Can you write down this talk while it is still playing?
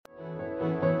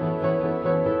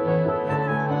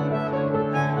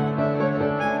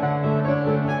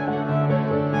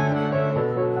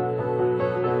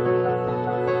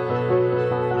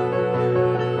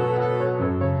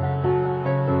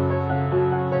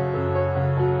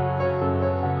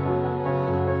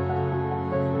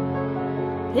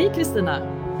Hej Kristina!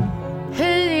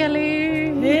 Hej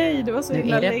Elin! Hej, det var så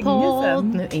himla länge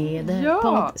sedan. Nu är det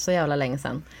podd. Så jävla länge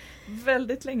sedan.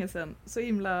 Väldigt länge sedan. Så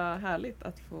himla härligt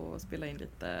att få spela in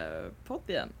lite podd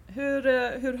igen.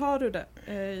 Hur har du det?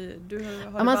 Du har det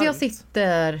varmt.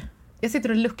 Jag sitter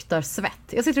och luktar svett.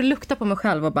 Jag sitter och luktar på mig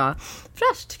själv och bara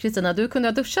fräscht Kristina, du kunde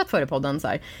ha duschat före podden så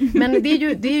här. Men det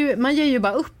är ju man ger ju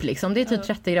bara upp liksom. Det är typ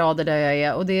 30 grader där jag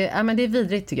är och det är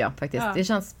vidrigt tycker jag faktiskt. Det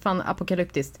känns fan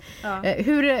apokalyptiskt.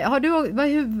 Hur har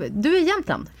du är i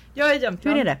Jämtland? Jag är i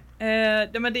Jämtland. Hur är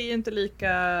det? Men det är ju inte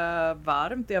lika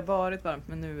varmt. Det har varit varmt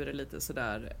men nu är det lite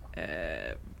sådär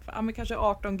men kanske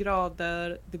 18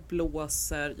 grader, det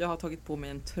blåser. Jag har tagit på mig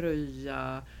en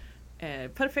tröja.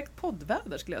 Perfekt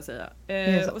poddväder skulle jag säga.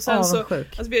 Och sen så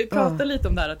alltså vi pratar lite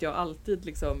om det här att jag alltid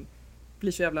liksom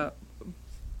blir så jävla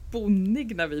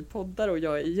bonnig när vi poddar och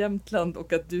jag är i Jämtland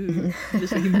och att du blir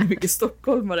så himla mycket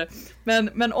stockholmare.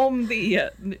 Men om det är,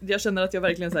 jag känner att jag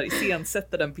verkligen så här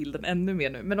iscensätter den bilden ännu mer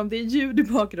nu. Men om det är ljud i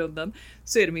bakgrunden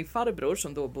så är det min farbror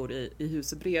som då bor i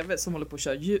huset bredvid som håller på att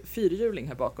köra fyrhjuling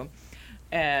här bakom.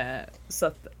 Så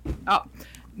att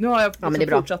nu har jag men det är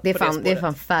bra. fortsatt Det är på fan, det är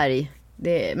fan färg.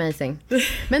 Det är amazing.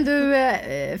 Men du,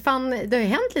 fan, det har ju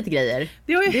hänt lite grejer.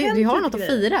 Det har ju hänt vi har lite något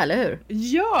grejer. Att fira, eller hur?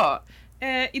 Ja,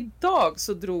 idag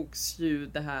så drogs ju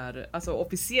det här, alltså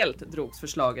officiellt drogs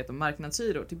förslaget om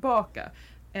marknadshyror tillbaka.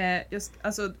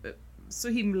 Alltså så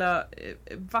himla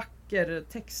vacker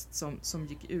text som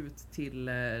gick ut till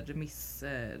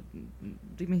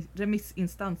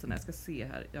remissinstanserna. Jag ska se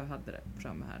här, jag hade det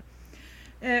framme här.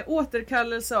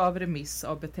 Återkallelse av remiss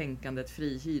av betänkandet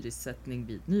fri hyressättning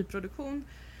vid nyproduktion.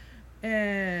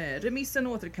 Remissen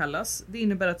återkallas. Det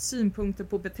innebär att synpunkter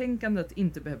på betänkandet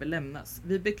inte behöver lämnas.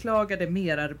 Vi beklagar det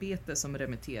merarbete som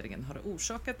remitteringen har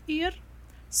orsakat er.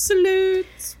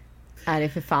 Slut! Är det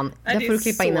för fan. Där får du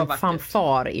klippa in en vackert.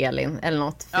 Fanfar Elin eller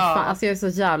något. Fan, alltså jag är så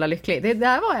jävla lycklig. Det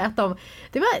där var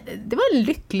det var en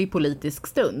lycklig politisk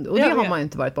stund och det har man ju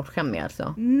inte varit bortskämd med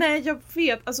alltså. Nej, jag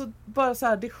vet. Alltså bara så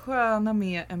här det sköna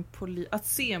med att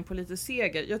se en politisk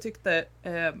seger. Jag tyckte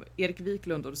Erik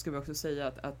Wiklund, och då ska vi också säga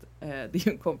att det är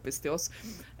en kompis till oss.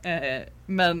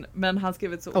 Men han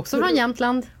skrev ett så också från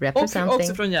Jämtland representing.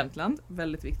 Också från Jämtland,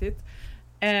 väldigt viktigt.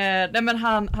 Nej, men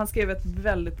han skrev ett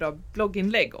väldigt bra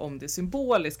blogginlägg om det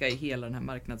symboliska i hela den här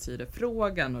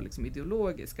marknadshyrefrågan och liksom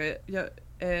ideologiska.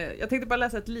 Jag tänkte bara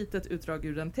läsa ett litet utdrag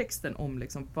ur den texten om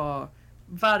liksom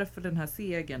varför den här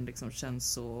segern liksom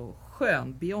känns så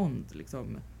skön beyond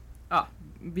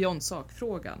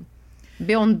sakfrågan.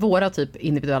 Beyond våra typ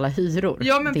individuella hyror,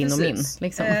 ja, men din precis. Och min.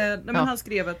 Liksom. Men han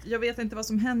skrev att jag vet inte vad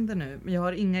som händer nu, men jag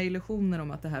har inga illusioner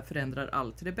om att det här förändrar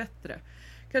allt till det bättre.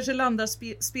 Kanske landar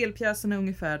spelpjäserna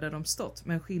ungefär där de stått,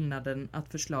 men skillnaden att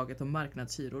förslaget om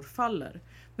marknadshyror faller.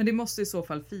 Men det måste i så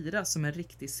fall firas som en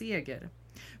riktig seger.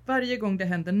 Varje gång det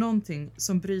händer någonting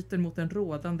som bryter mot den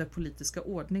rådande politiska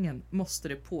ordningen måste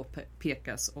det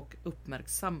påpekas och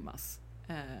uppmärksammas.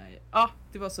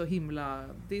 Det var så himla,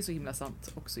 det är så himla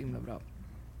sant och så himla bra.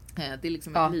 Det är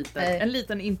liksom en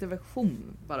liten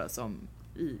intervention bara som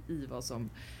i vad som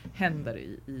händer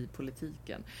i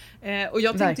politiken. Och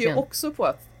jag tänkte ju också på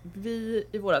att vi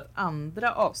i vårt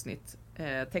andra avsnitt,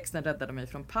 texten räddade mig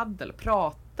från paddel,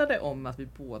 pratade om att vi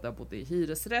båda bodde i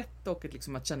hyresrätt och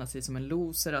att känna sig som en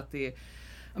loser, att det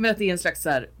är en slags så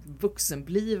här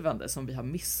vuxenblivande som vi har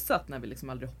missat när vi liksom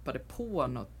aldrig hoppade på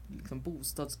något liksom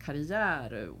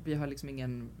bostadskarriär. Vi har liksom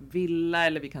ingen villa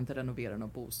eller vi kan inte renovera någon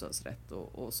bostadsrätt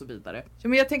och så vidare. Ja,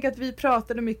 men jag tänker att vi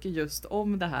pratade mycket just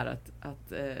om det här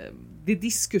att det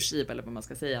diskursiva, eller vad man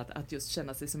ska säga, att just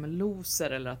känna sig som en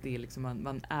loser, eller att det är liksom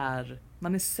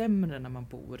man är sämre när man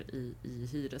bor i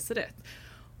hyresrätt.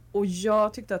 Och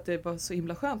jag tyckte att det var så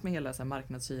himla skönt med hela så här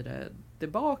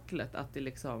marknadshyredebaklet, att det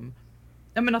liksom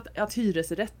att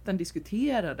hyresrätten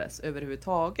diskuterades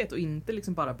överhuvudtaget och inte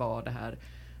liksom bara var det här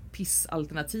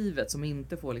pissalternativet som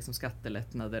inte får liksom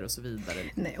skattelättnader och så vidare.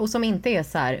 Nej, och som inte är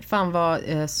så här, fan vad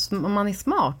om man är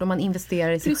smart och man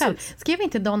investerar i sig själv. Skrev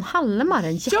inte Dan Hallmar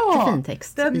en jättefin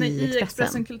text den i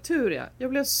Expressen Kultur, ja. Jag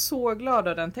blev så glad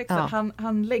av den texten. Ja.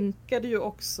 Han länkade ju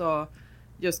också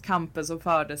just kampen som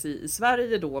fördes i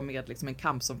Sverige då, med liksom en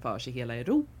kamp som förs i hela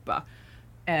Europa.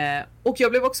 Och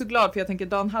jag blev också glad, för jag tänker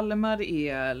Dan Hallmar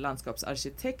är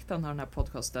landskapsarkitekt. Han har den här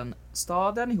podcasten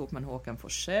Staden ihop med Håkan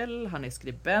Forsell. Han är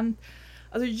skribent.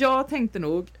 Alltså jag tänkte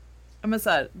nog,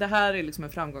 det här är liksom en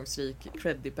framgångsrik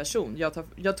creddig person.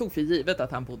 Jag tog för givet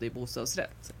att han bodde i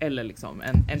bostadsrätt eller liksom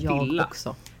en villa.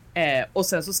 Också. Och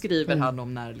sen så skriver han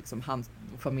om när liksom han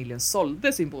och familjen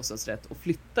sålde sin bostadsrätt och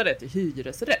flyttade till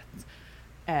hyresrätt.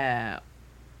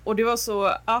 Och det var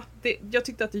så, jag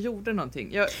tyckte att det gjorde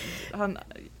någonting.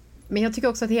 Men jag tycker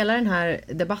också att hela den här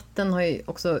debatten har ju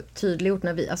också tydliggjort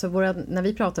när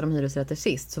vi pratade om hyresrätter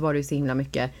sist, så var det ju så himla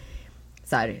mycket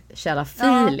så här källa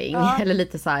feeling eller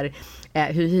lite så här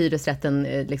hur hyresrätten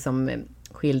liksom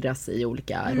skildras i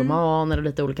olika romaner och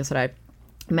lite olika sådär.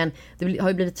 Men det har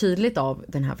ju blivit tydligt av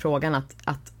den här frågan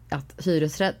att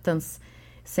hyresrättens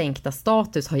sänkta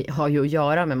status har ju att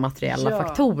göra med materiella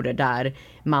faktorer, där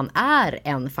man är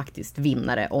en faktiskt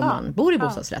vinnare om man bor i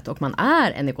bostadsrätt och man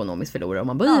är en ekonomisk förlorare om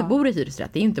man bor i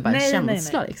hyresrätt. Det är ju inte bara en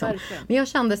känsla. Nej, liksom. Men jag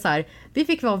kände så här, vi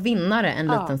fick vara vinnare en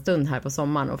liten stund här på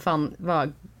sommaren och fan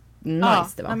vad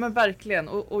nice det var. Nej, men verkligen.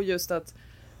 Och just att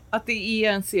det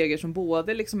är en seger som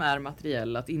både liksom är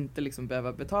materiell, att inte liksom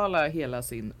behöva betala hela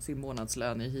sin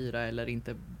månadslön i hyra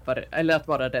eller att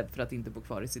vara rädd för att inte bo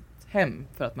kvar i sitt hem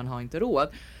för att man har inte råd.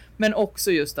 Men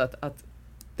också just att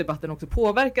debatten också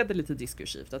påverkade lite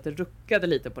diskursivt, att det ruckade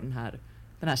lite på den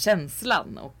här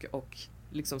känslan och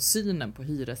liksom synen på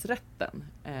hyresrätten.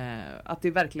 Att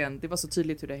det var så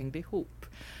tydligt hur det hängde ihop.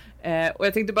 Och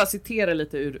jag tänkte bara citera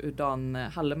lite ur Dan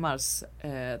Hallemars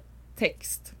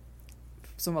text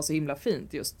som var så himla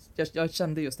fint. Jag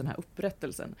kände just den här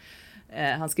upprättelsen.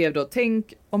 Han skrev då: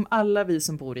 tänk om alla vi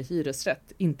som bor i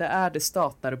hyresrätt inte är det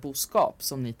statarboskap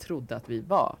som ni trodde att vi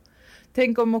var.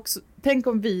 Tänk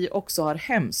om vi också har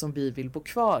hem som vi vill bo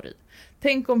kvar i.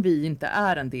 Tänk om vi inte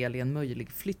är en del i en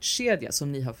möjlig flyttkedja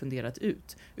som ni har funderat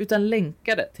ut, utan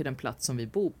länkade till den plats som vi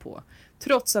bor på,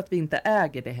 trots att vi inte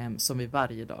äger det hem som vi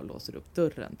varje dag låser upp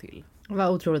dörren till. Det var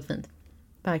otroligt fint.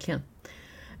 Verkligen.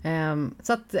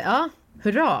 Så att, ja,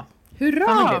 hurra!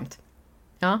 Hurra!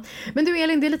 Ja. Men du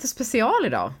Elin, det är lite special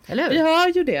idag, eller hur? Vi har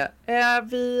ju det.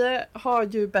 Vi har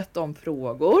ju bett om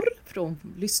frågor från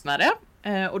lyssnare.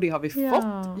 Och det har vi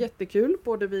fått. Jättekul.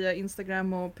 Både via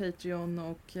Instagram och Patreon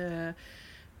och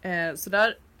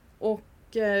sådär.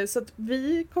 Och så att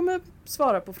vi kommer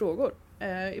svara på frågor.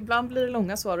 Ibland blir det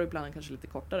långa svar och ibland kanske lite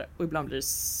kortare. Och ibland blir det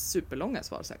superlånga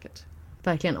svar säkert.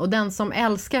 Verkligen. Och den som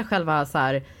älskar själva så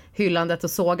här hyllandet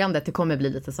och sågandet, det kommer bli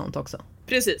lite sånt också.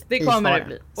 Precis, det kommer det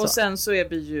bli. Och sen så är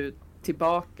vi ju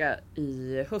tillbaka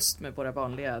i höst med våra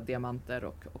vanliga diamanter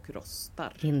och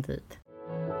rostar. Indeed.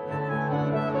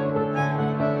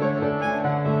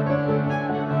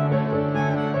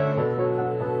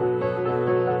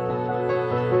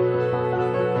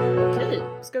 Okej,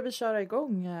 ska vi köra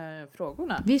igång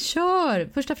frågorna? Vi kör!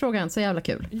 Första frågan, så jävla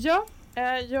kul. Ja,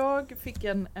 jag fick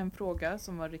en fråga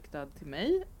som var riktad till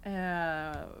mig.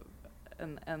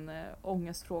 En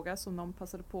ångestfråga som någon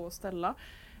passade på att ställa.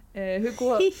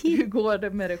 Hur går det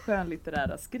med det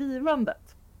skönlitterära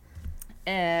skrivandet?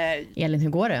 Elin, hur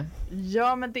går det?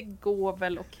 Ja, men det går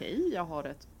väl okej. Jag har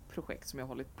ett projekt som jag har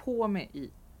hållit på med i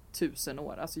 1000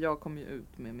 år. Alltså jag kom ju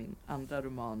ut med min andra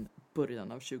roman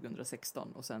början av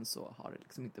 2016 och sen så har det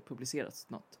liksom inte publicerats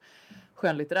något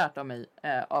skönlitterärt av mig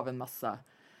av en massa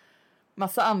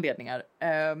anledningar.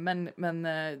 Men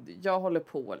jag håller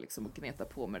på liksom att gneta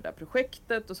på med det där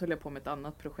projektet och så håller jag på med ett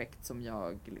annat projekt som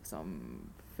jag liksom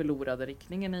förlorade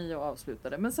riktningen i och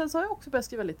avslutade. Men sen så har jag också börjat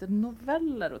skriva lite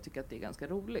noveller och tycker att det är ganska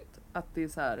roligt. Att det är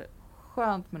så här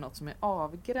skönt med något som är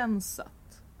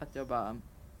avgränsat. Att jag bara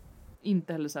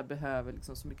inte heller så här behöver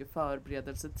liksom så mycket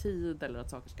förberedelsetid eller att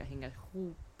saker ska hänga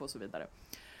ihop och så vidare.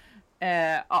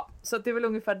 Så att det är väl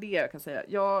ungefär det jag kan säga.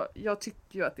 Jag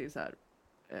tycker ju att det är så här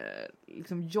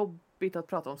liksom jobbigt att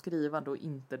prata om skrivande och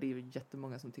inte, det är ju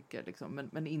jättemånga som tycker liksom,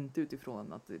 men inte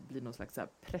utifrån att det blir någon slags så här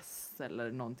press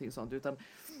eller någonting sånt, utan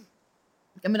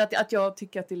jag menar att jag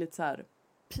tycker att det är lite så här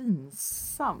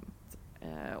pinsamt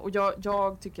och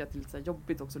jag tycker att det är lite så här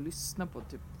jobbigt också att lyssna på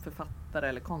typ författare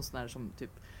eller konstnärer som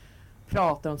typ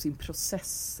pratar om sin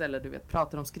process eller du vet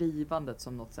pratar om skrivandet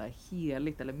som något så här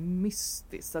heligt eller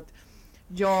mystiskt. Så att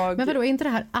Men vadå, är inte det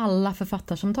här alla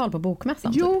författarsamtal på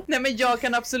bokmässan? Jo, typ? nej men jag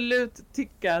kan absolut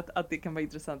tycka att det kan vara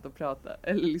intressant att prata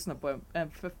eller lyssna på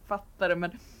en författare,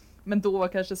 men då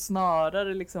kanske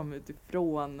snarare liksom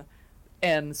utifrån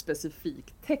en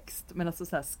specifik text, men alltså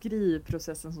så här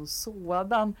skrivprocessen som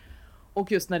sådan,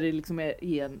 och just när det liksom är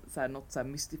en, så här, något så här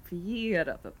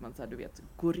mystifierat, att man så här, du vet,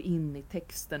 går in i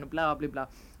texten och bla bla bla.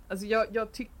 Alltså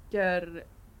jag tycker,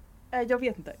 jag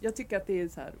vet inte, jag tycker att det är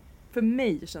så här, för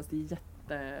mig känns det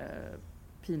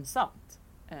pinsamt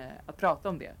att prata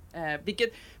om det.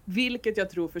 Vilket jag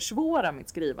tror försvårar mitt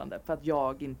skrivande, för att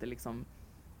jag inte liksom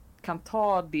kan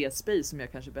ta det space som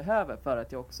jag kanske behöver, för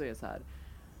att jag också är så här.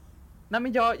 Nej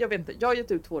men jag vet inte, jag har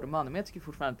gett ut 2 romaner, men jag tycker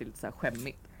fortfarande att det är lite så här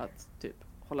skämmigt att typ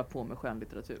hålla på med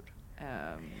skönlitteratur.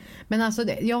 Men alltså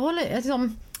jag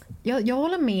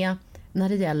håller med när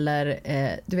det gäller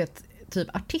du vet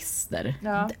typ artister.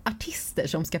 Artister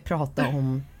som ska prata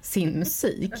om sin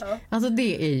musik. Alltså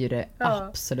det är ju det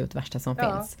absolut värsta som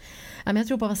finns. Men jag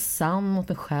tror bara vara sann mot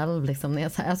mig själv liksom, när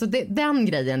jag, alltså den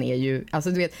grejen är ju, alltså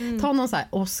du vet, ta någon så här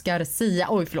Oscar Sia,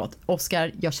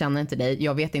 Oscar, jag känner inte dig,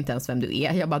 jag vet inte ens vem du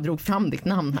är, jag bara drog fram ditt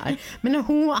namn här. Men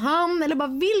när han eller bara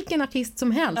vilken artist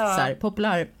som helst så här,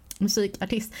 populär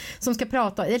musikartist som ska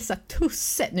prata, eller så här,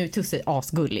 Tusse, nu är Tusse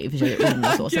asgullig i och för sig,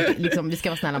 så liksom, vi ska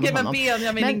vara snälla med honom.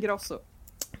 Benjamin Ingrosso.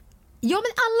 Ja,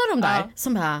 men alla de där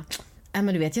som bara, men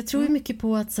du vet, jag tror ju mycket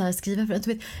på att så här, skriva för,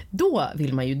 du vet,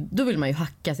 då vill man ju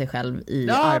hacka sig själv i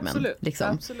armen. Absolut, liksom.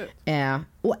 Absolut.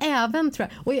 Och även tror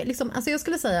jag, och liksom, alltså jag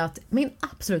skulle säga att min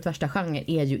absolut värsta genre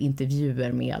är ju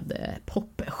intervjuer med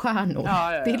popstjärnor.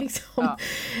 Det är liksom,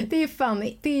 det är fan,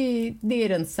 det är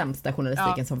den sämsta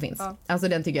journalistiken som finns. Alltså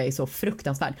den tycker jag är så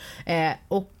fruktansvärd.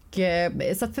 Och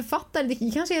så att författare,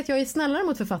 det kanske är att jag är snällare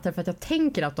mot författare för att jag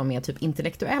tänker att de är typ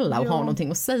intellektuella och har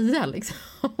någonting att säga liksom.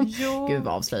 Gud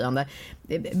vad avslöjande.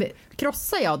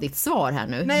 Krossar jag ditt svar här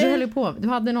nu? Nej. Du höll på, du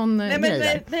hade någon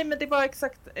grej. Nej, men det var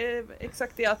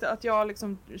exakt det att jag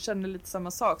liksom känner lite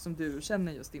samma sak som du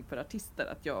känner just inför artister,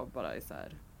 att jag bara är så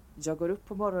här, jag går upp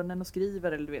på morgonen och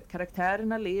skriver, eller du vet,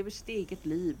 karaktärerna lever sitt eget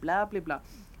liv, bla bla bla.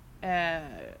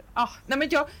 Nej, men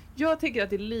jag tänker att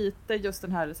det är lite just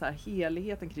den här, så här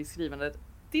heligheten kring skrivandet.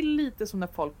 Det är lite som när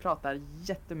folk pratar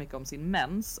jättemycket om sin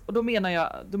mens. Och då menar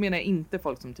jag inte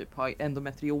folk som typ har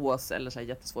endometrios eller så här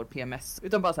jättesvår PMS.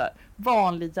 Utan bara så här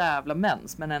vanlig jävla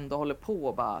mens, men ändå håller på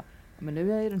och bara, men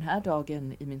nu är jag ju den här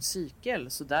dagen i min cykel,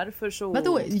 så därför så...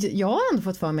 Vadå? Jag har ändå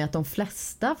fått för mig att de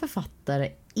flesta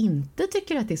författare inte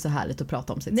tycker att det är så härligt att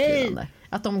prata om sitt skrivande.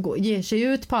 Att de ger sig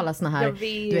ut på alla såna här,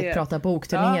 du vet, prata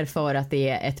bokturnéer för att det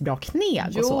är ett bra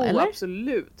kneg och så, eller?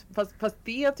 Absolut. Fast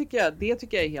det tycker jag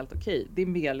är helt okej. Det är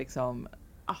mer liksom,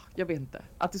 jag vet inte.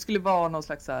 Att det skulle vara någon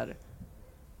slags så här,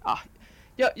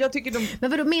 jag tycker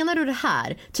Men vadå, menar du det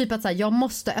här? Typ att så här, jag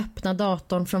måste öppna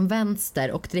datorn från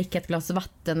vänster och dricka ett glas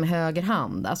vatten med höger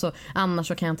hand. Alltså, annars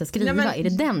så kan jag inte skriva. Nej, men, är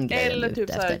det den grejen eller du typ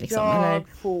ute så här, efter?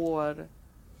 Liksom?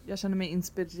 Jag känner mig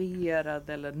inspirerad,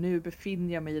 eller nu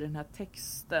befinner jag mig i den här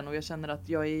texten och jag känner att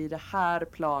jag är i det här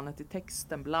planet i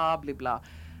texten, bla bla bla.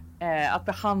 Att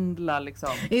behandla liksom.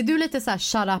 Är du lite så här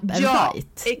shut up and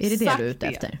write? Är det du är ute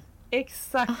efter?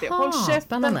 Exakt det. Håll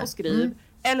käften och skriv.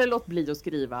 Eller låt bli att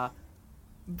skriva.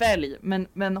 Välj,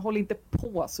 men håll inte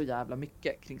på så jävla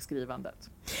mycket kring skrivandet.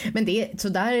 Men det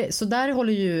är, så där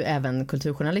håller ju även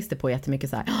kulturjournalister på jättemycket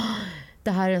så här.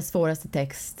 Det här är den svåraste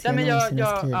text jag någonsin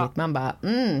har skrivit. Man bara,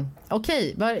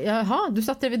 okej, jaha, du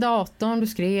satt där vid datorn, du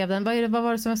skrev den. Vad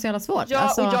var det som var så jävla svårt? Ja,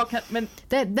 alltså, och jag kan, men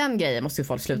den grejen måste ju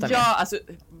folk sluta med. Ja, alltså,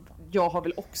 jag har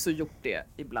väl också gjort det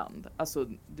ibland. Alltså,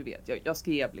 du vet, jag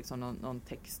skrev liksom någon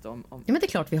text om... Ja, men det är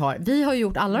klart vi har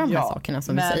gjort alla de här sakerna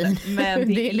som vi säger.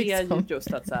 Men det är liksom ju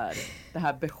just att så här, det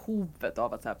här behovet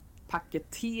av att så här,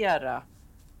 paketera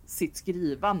sitt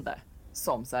skrivande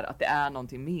som så här, att det är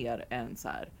någonting mer än så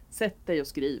här, sätt dig och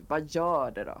skriv, vad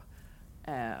gör det då?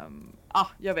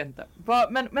 Jag vet inte.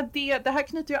 Men det här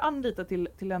knyter jag an lite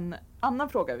till en annan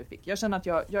fråga vi fick. Jag känner att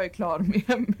jag är klar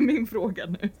med min fråga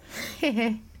nu.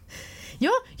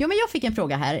 Ja, men jag fick en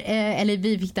fråga här. Eller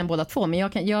vi fick den båda två, men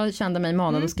jag kände mig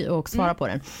manad att svara på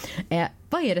den.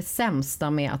 Vad är det sämsta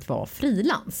med att vara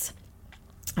frilans?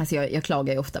 Alltså jag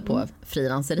klagar ju ofta på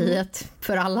frilanseriet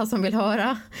för alla som vill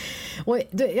höra. Och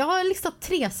jag har listat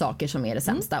 3 saker som är det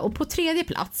sämsta. Och på 3:e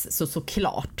plats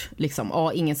såklart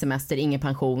liksom, ingen semester, ingen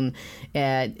pension,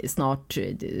 snart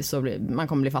så man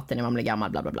kommer bli fattig när man blir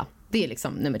gammal, bla bla bla. Det är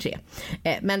liksom nummer 3.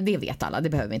 Men det vet alla, det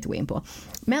behöver vi inte gå in på.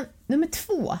 Men nummer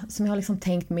 2 som jag har liksom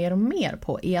tänkt mer och mer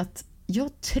på är att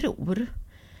jag tror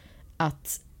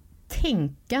att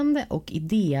tänkande och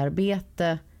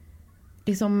idéarbete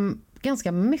liksom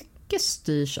ganska mycket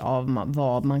styrs av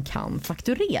vad man kan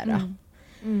fakturera.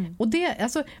 Och det,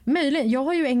 alltså möjligen, jag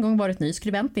har ju en gång varit ny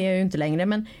skribent, det är jag ju inte längre,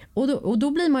 men och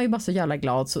då blir man ju bara så jävla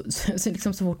glad så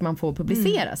liksom så fort man får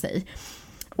publicera sig.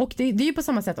 Och det är ju på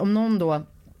samma sätt om någon då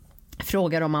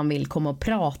frågar om man vill komma och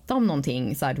prata om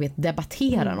någonting, så här, du vet,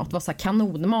 debattera något, vad så här,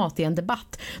 kanonmat i en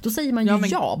debatt, då säger man ju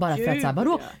bara för att så här,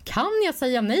 vadå, kan jag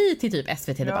säga nej till typ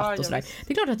SVT-debatt och sådär.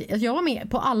 Det är klart att jag var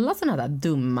med på alla sådana där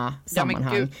dumma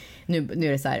sammanhang. Nu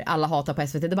är det så här, alla hatar på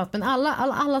SVT-debatt, men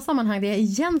alla sammanhang det är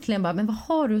egentligen bara, men vad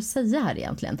har du att säga här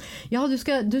egentligen? Ja,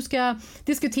 du ska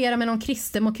diskutera med någon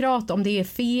kristdemokrat om det är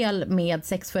fel med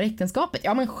sex för äktenskapet.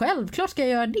 Ja, men självklart ska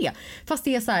jag göra det. Fast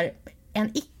det är så här,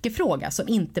 en icke-fråga som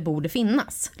inte borde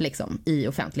finnas liksom, i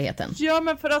offentligheten. Ja,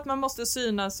 men för att man måste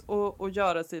synas och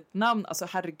göra sitt namn. Alltså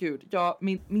herregud,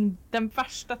 den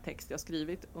värsta text jag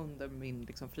skrivit under min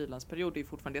liksom, frilansperiod är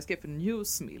fortfarande, jag skrev för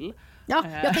Newsmill. Ja,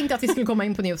 jag tänkte att vi skulle komma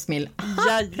in på Newsmill.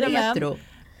 Jajamän.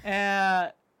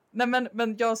 Nej,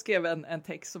 men jag skrev en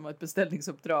text som var ett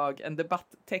beställningsuppdrag, en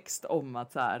debatttext om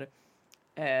att så här,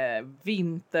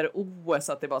 vinter-OS,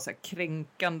 att det var så här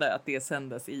kränkande att det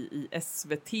sändes i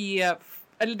SVT,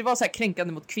 eller det var så här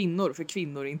kränkande mot kvinnor, för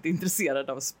kvinnor är inte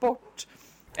intresserade av sport.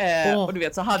 Och du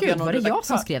vet, så hade jag någon var det jag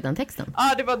som skrev den texten?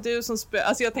 Ja, det var du som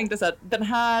alltså jag tänkte så här, den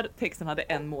här texten hade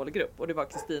en målgrupp och det var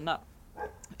Kristina.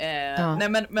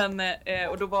 Nej, men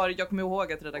och då var jag kommer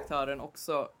ihåg att redaktören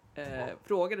också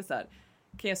frågade så här: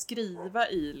 kan jag skriva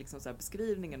i liksom så här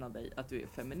beskrivningen av dig att du är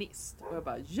feminist? Och jag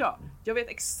bara, ja, jag vet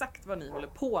exakt vad ni håller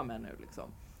på med nu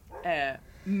liksom.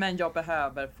 Men jag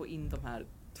behöver få in de här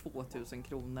 2000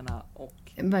 kronorna och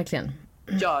verkligen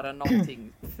göra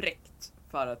någonting fräckt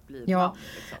för att bli namn,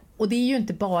 liksom. Och det är ju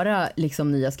inte bara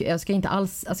liksom nya jag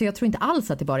tror inte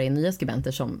alls att det bara är nya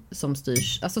skribenter som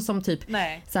styrs, alltså som typ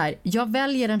så här, jag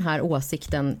väljer den här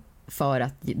åsikten för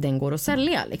att den går att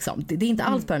sälja liksom. Det är inte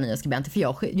alls bara nya skribenter, för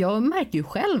jag märker ju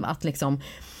själv att liksom,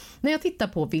 när jag tittar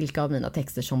på vilka av mina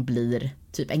texter som blir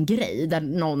typ en grej där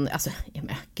någon, alltså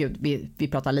gud, vi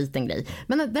pratar liten grej,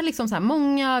 men där liksom så här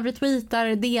många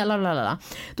retweetar, delar, lalala,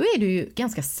 då är det ju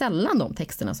ganska sällan de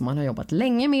texterna som man har jobbat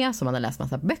länge med, som man har läst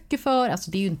massa böcker för.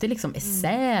 Alltså det är ju inte liksom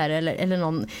essäer eller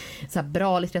någon så här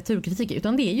bra litteraturkritik,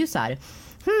 utan det är ju så här: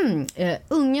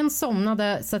 ungen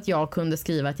somnade så att jag kunde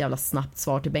skriva ett jävla snabbt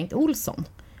svar till Bengt Olsson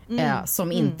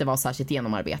som inte var särskilt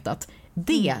genomarbetat.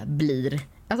 Det blir,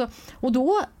 alltså, och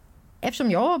då,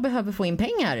 eftersom jag behöver få in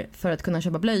pengar för att kunna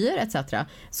köpa blöjor etc.,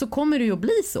 så kommer det ju att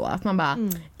bli så att man bara,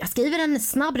 jag skriver en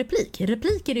snabb replik.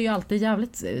 Repliker är ju alltid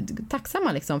jävligt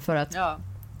tacksamma liksom, för att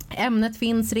ämnet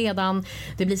finns redan,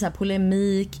 det blir så här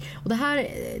polemik, och det här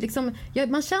liksom,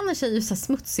 man känner sig ju så här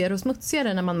smutsigare och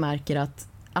smutsigare när man märker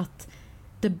att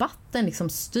debatten liksom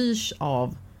styrs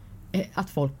av att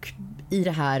folk i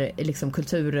det här liksom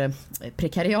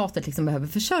kulturprekariatet liksom behöver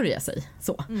försörja sig.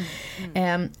 Så.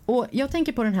 Och jag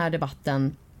tänker på den här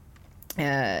debatten.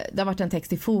 Det har varit en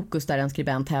text i Fokus där en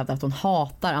skribent hävdar att hon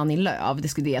hatar Annie Lööf.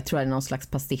 Jag tror det är någon slags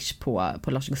pastisch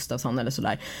på Lars Gustafsson eller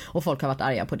sådär. Och folk har varit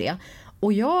arga på det.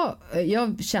 Och jag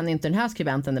känner inte den här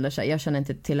skribenten, eller så, jag känner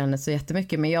inte till henne så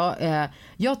jättemycket, men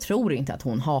jag tror inte att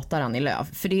hon hatar Annie Lööf,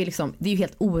 för det är ju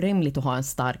helt orimligt att ha en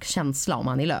stark känsla om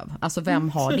Annie Lööf. Alltså vem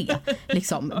har det?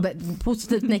 Liksom,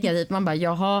 positivt, negativt, man bara,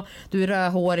 jaha, du är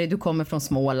rödhårig, du kommer från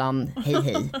Småland,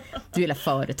 hej, du gillar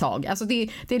företag. Alltså det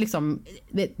är liksom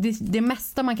det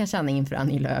mesta man kan känna inför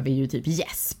Annie Lööf är ju typ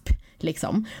gäsp,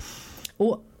 liksom.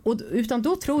 Och utan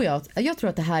då tror jag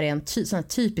att det här är en sån här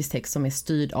typisk text som är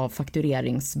styrd av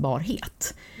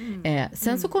faktureringsbarhet.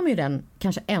 Sen så kommer ju den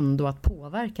kanske ändå att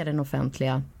påverka den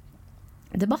offentliga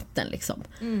debatten liksom.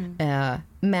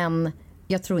 Men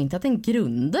jag tror inte att den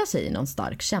grundar sig i någon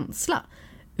stark känsla,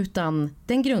 utan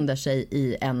den grundar sig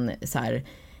i en så här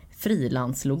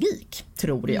frilanslogik,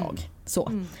 tror jag.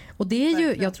 Så. Och det är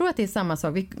ju, jag tror att det är samma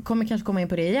sak. Vi kommer kanske komma in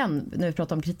på det igen när vi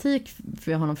pratar om kritik,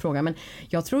 för jag har någon fråga, men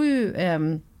jag tror ju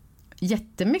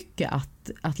jättemycket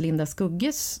att Linda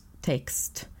Skugges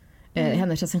text,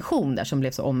 hennes recension där som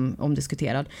blev så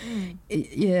omdiskuterad.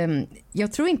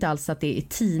 Jag tror inte alls att det är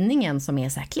tidningen som är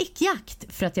så här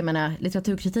klickjakt, för att jag menar,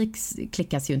 litteraturkritik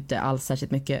klickas ju inte alls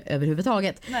särskilt mycket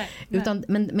överhuvudtaget. Utan,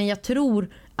 men jag tror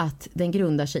att den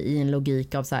grundar sig i en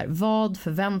logik av så här, vad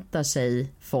förväntar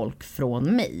sig folk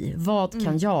från mig? Vad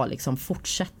kan jag liksom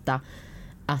fortsätta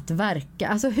att verka?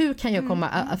 Alltså hur kan jag komma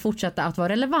att fortsätta att vara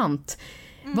relevant?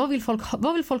 Vad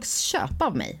vill folk köpa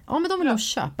av mig? Ja, men de vill nog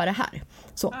köpa det här.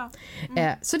 Så,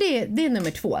 så det är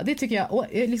nummer 2. Det tycker jag. Och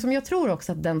liksom, jag tror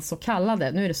också att den så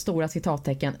kallade, nu är det stora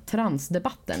citattecken,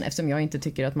 transdebatten, eftersom jag inte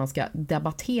tycker att man ska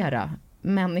debattera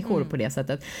människor på det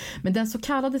sättet. Men den så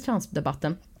kallade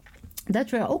transdebatten, där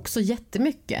tror jag också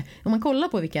jättemycket, om man kollar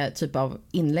på vilka typ av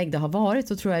inlägg det har varit,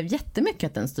 så tror jag jättemycket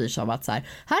att den styrs av att så här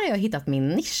har jag hittat min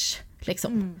nisch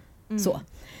liksom. Så.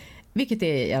 Vilket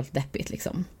är helt deppigt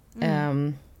liksom.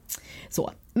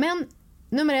 Så. Men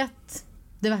nummer 1,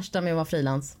 det värsta med att vara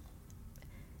frilans,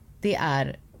 det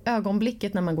är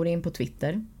ögonblicket när man går in på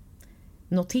Twitter,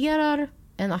 noterar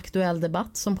en aktuell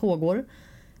debatt som pågår,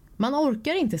 man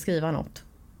orkar inte skriva något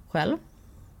själv,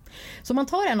 så man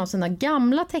tar en av sina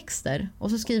gamla texter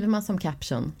och så skriver man som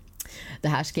caption: det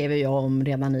här skrev jag om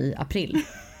redan i april.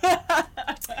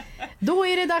 Då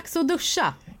är det dags att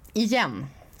duscha igen.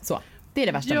 Så, det är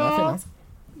det värsta med att vara frilans.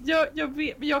 jag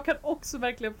vet, men jag kan också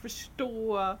verkligen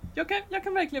förstå. Jag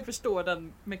kan verkligen förstå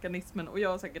den mekanismen, och jag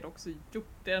har säkert också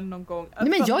gjort det någon gång. Nej,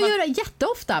 men jag gör det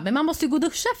jätteofta, men man måste ju gå och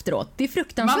duscha efteråt. Det är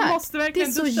fruktansvärt. Man måste det är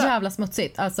verkligen så duscha. jävla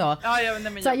smutsigt. Alltså,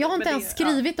 jag har inte ens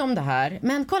skrivit om det här.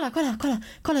 Men kolla,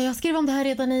 jag skrev om det här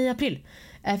redan i april.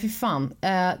 Fy fan,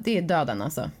 det är döden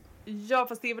alltså. Ja,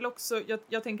 fast det är väl också,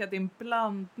 jag tänker att det är en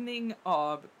blandning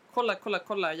av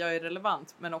kolla, jag är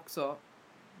relevant, men också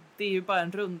det är ju bara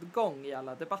en rundgång i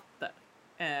alla debatter.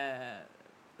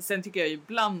 Sen tycker jag ju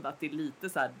ibland att det är lite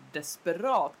så här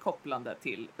desperat kopplande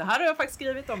till, det här har jag faktiskt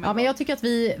skrivit om. Ja, men jag tycker att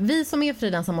vi som är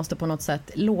frilansare måste på något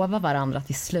sätt lova varandra att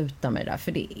vi slutar med det där,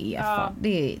 för det är fan,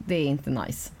 det är inte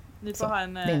nice. Ni får ha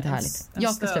en, det är inte härligt. En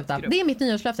jag ska sluta. Det är mitt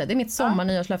nyårslöfte. Det är mitt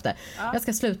sommarnyårslöfte. Jag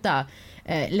ska sluta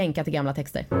länka till gamla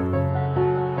texter.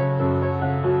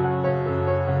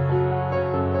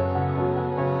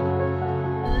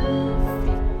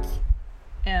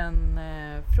 En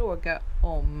fråga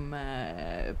om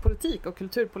politik och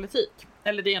kulturpolitik.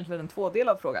 Eller det är egentligen en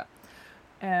tvådelad fråga.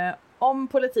 Om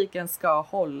politiken ska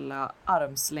hålla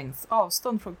armslängds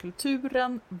avstånd från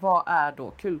kulturen, vad är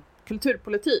då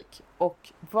kulturpolitik?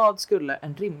 Och vad skulle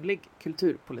en rimlig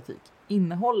kulturpolitik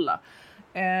innehålla?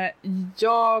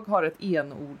 Jag har ett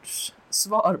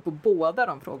enordssvar på båda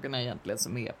de frågorna egentligen,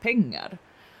 som är pengar.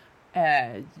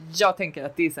 Jag tänker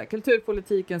att det är så här,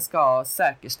 kulturpolitiken ska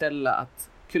säkerställa att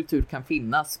kultur kan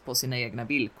finnas på sina egna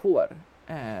villkor.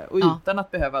 Och utan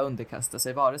att behöva underkasta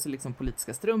sig vare sig liksom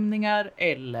politiska strömningar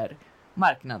eller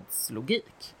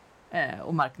marknadslogik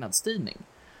och marknadsstyrning.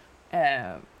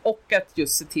 Och att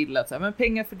just se till att så här, men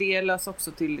pengar fördelas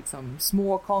också till liksom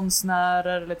små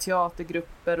konstnärer eller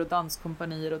teatergrupper och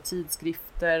danskompanier och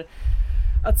tidskrifter.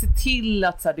 Att se till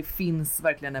att så här, det finns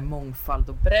verkligen en mångfald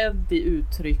och bredd i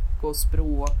uttryck och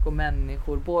språk och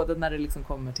människor, både när det liksom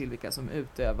kommer till vilka som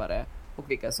utövare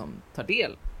och vilka som tar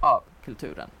del av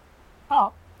kulturen.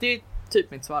 Ja, det är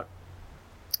typ mitt svar.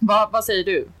 Vad säger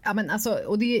du? Ja, men alltså,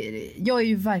 jag är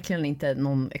ju verkligen inte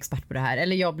någon expert på det här.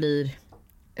 Eller jag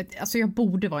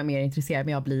borde vara mer intresserad,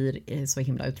 men jag blir så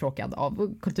himla uttråkad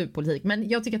av kulturpolitik. Men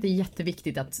jag tycker att det är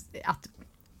jätteviktigt att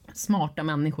smarta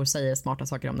människor säger smarta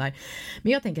saker om det här.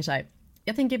 Men jag tänker så här,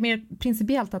 jag tänker mer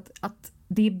principiellt att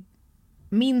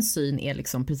min syn är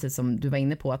liksom precis som du var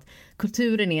inne på, att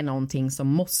kulturen är någonting som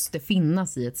måste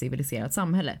finnas i ett civiliserat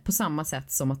samhälle på samma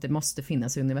sätt som att det måste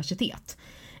finnas i universitet.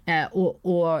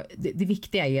 Och det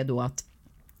viktiga är då att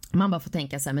man bara får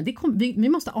tänka så här, men vi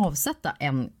måste avsätta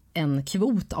en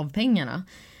kvot av pengarna.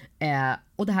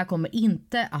 Och det här kommer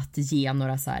inte att ge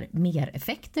några så här mer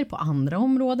effekter på andra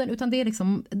områden, utan det är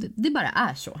liksom, det bara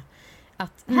är så.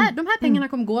 Att de här pengarna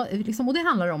kommer gå, liksom, och det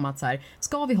handlar om att så här,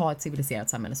 ska vi ha ett civiliserat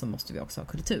samhälle så måste vi också ha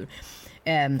kultur.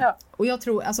 Och jag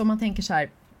tror, alltså om man tänker så här,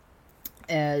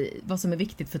 vad som är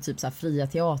viktigt för typ så här fria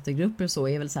teatergrupper och så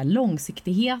är väl så här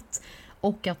långsiktighet,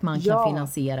 och att man kan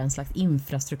finansiera en slags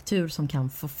infrastruktur som kan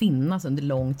få finnas under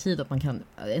lång tid, och att man kan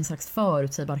en slags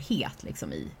förutsägbarhet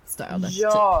liksom i stödet.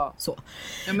 Ja, typ. Så.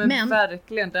 Ja, men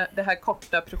verkligen det här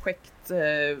korta projekt,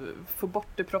 få bort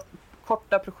det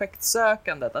korta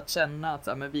projektsökandet, att känna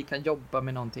att men vi kan jobba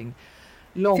med någonting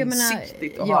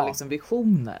långsiktigt och ha liksom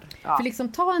visioner. Ja. För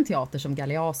liksom ta en teater som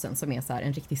Galeasen, som är så här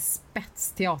en riktig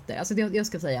spetsteater. Alltså jag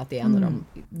ska säga att det är en av de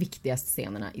viktigaste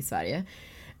scenerna i Sverige.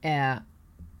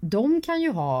 De kan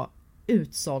ju ha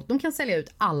utsålt, de kan sälja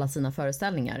ut alla sina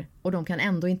föreställningar, och de kan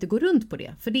ändå inte gå runt på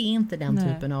det, för det är inte den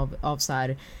typen av så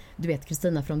här, du vet,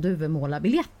 Kristina från Duve målar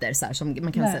biljetter så här, som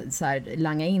man kan så här,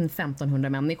 langa in 1500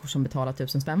 människor som betalar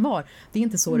 1000 spänn var. Det är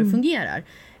inte så det fungerar.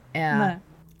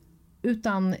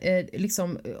 Utan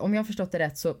liksom, om jag har förstått det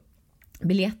rätt, så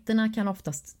biljetterna kan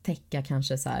oftast täcka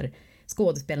kanske så här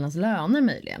skådespelarnas löner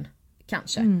möjligen.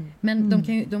 Kanske. Men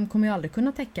de kommer ju aldrig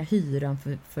kunna täcka hyran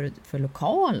för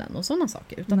lokalen och sådana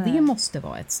saker. Utan det måste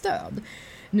vara ett stöd.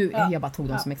 Nu, jag bara tog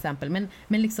dem som exempel. Men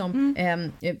liksom,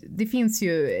 det finns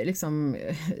ju liksom,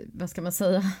 vad ska man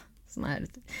säga, såna här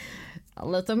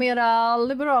lite mera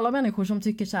liberala människor som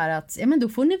tycker så här att men då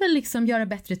får ni väl liksom göra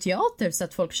bättre teater så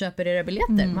att folk köper era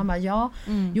biljetter. Man bara,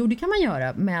 jo det kan man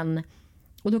göra. Men,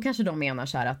 och då kanske de menar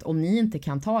så här att om ni inte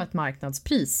kan ta ett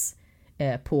marknadspris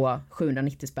på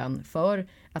 790 spänn för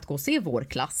att gå och se vår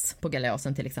klass på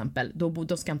Galeasen till exempel,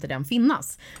 då ska inte den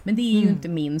finnas. Men det är ju inte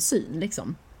min syn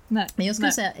liksom. Nej. Men jag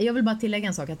skulle säga, jag vill bara tillägga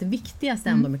en sak, att det viktigaste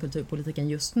ändå med kulturpolitiken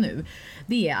just nu,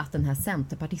 det är att den här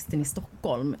centerpartisten i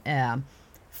Stockholm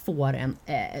får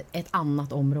ett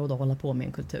annat område att hålla på med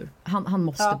en kultur. Han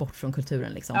måste bort från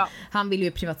kulturen liksom. Han vill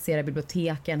ju privatisera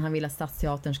biblioteken, han vill att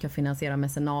Stadsteatern ska finansiera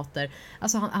mecenater.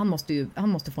 Alltså han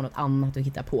måste få något annat att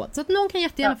hitta på. Så att någon kan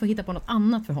jättegärna få hitta på något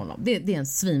annat för honom. Det är en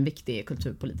svinviktig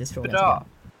kulturpolitisk fråga. Bra.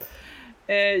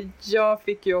 Jag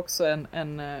fick ju också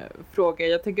en fråga.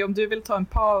 Jag tänker om du vill ta en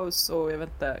paus och jag vet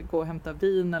inte, gå och hämta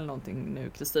vin eller någonting nu,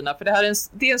 Kristina. För det här är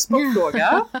en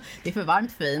sportfråga. Det är för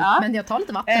varmt för vin, men jag tar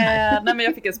lite vatten här. Nej, men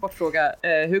jag fick en sportfråga.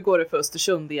 Hur går det för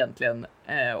Östersund egentligen?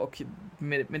 Och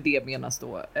med det menas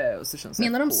då Östersunds.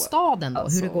 Menar de staden då?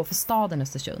 Alltså, hur det går för staden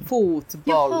Östersund?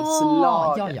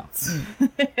 Fotbollslaget. Ja.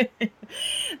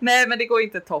 Nej, men det går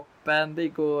inte toppen. Det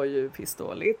går ju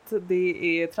pissdåligt.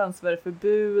 Det är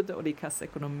transferförbud och det är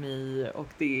kassekonomi och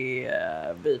det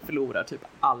är, vi förlorar typ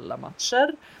alla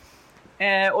matcher.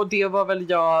 Och det var väl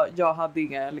jag hade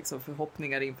inga liksom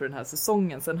förhoppningar inför den här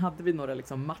säsongen. Sen hade vi några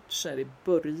liksom matcher i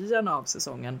början av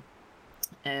säsongen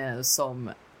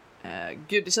som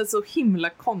gud, det känns så himla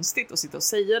konstigt att sitta och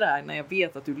säga det här när jag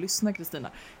vet att du lyssnar,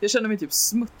 Kristina. Jag känner mig typ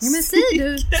smutsig. Ja, men säg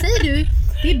du.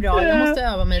 Det är bra, jag måste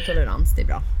öva mig i tolerans, det är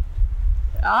bra.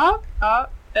 Ja.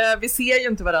 Vi ser ju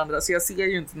inte varandra, så jag ser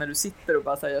ju inte när du sitter och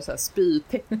bara så här, gör så här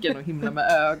spytecken och himlar med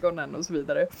ögonen och så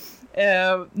vidare.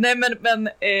 Nej, men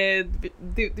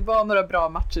det var några bra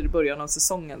matcher i början av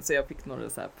säsongen, så jag fick några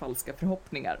så här falska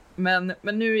förhoppningar. Men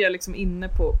nu är jag liksom inne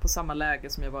på samma läge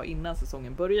som jag var innan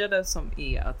säsongen började, som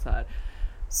är att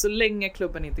så länge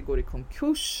klubben inte går i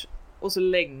konkurs och så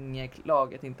länge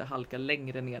laget inte halkar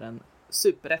längre ner än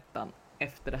superettan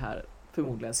efter det här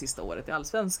förmodligen sista året i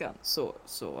Allsvenskan, så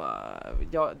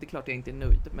ja, det är klart jag inte är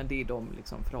nöjd, men det är de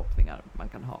liksom förhoppningar man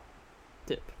kan ha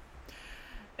typ.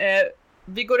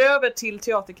 Vi går över till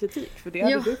teaterkritik, för det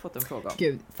hade du fått en fråga om.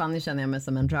 Gud, fan, nu känner jag mig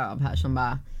som en röv här som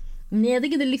bara, nej, jag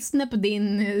kan inte lyssna på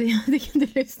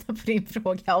din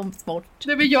fråga om sport.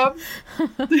 Nej, men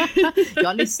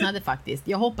jag lyssnade faktiskt.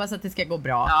 Jag hoppas att det ska gå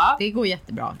bra. Ja. Det går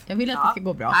jättebra. Jag vill att det ska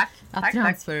gå bra. Att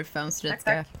transferfönstret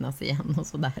ska öppnas igen och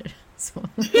sådär. Så.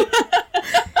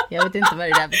 Jag vet inte vad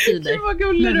det där betyder. Gud, vad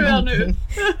gullig du är nu.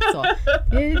 Så.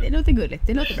 Det låter gulligt,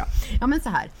 det låter bra. Ja, men så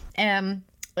här.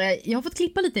 Jag har fått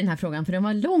klippa lite i den här frågan, för den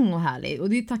var lång och härlig. Och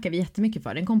det tackar vi jättemycket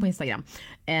för. Den kom på Instagram.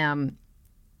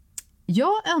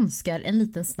 Jag önskar en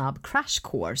liten snabb crash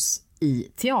course i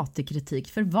teaterkritik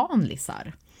för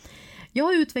vanlisar. Jag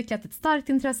har utvecklat ett starkt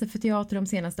intresse för teater de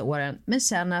senaste åren, men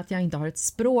känner att jag inte har ett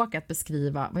språk att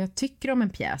beskriva vad jag tycker om en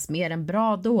pjäs, mer än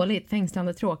bra, dåligt,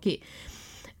 fängslande, tråkig.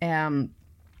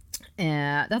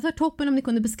 Det hade varit toppen om ni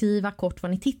kunde beskriva kort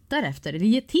vad ni tittar efter, eller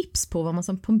ge tips på vad man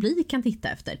som publik kan titta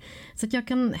efter, så att jag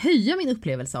kan höja min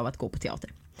upplevelse av att gå på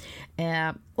teater.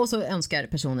 Och så önskar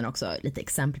personen också lite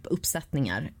exempel på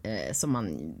uppsättningar som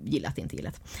man gillat, inte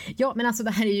gillat. Ja, men alltså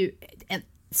det här är ju en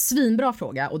svinbra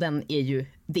fråga, och det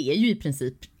är ju i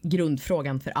princip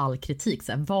grundfrågan för all kritik.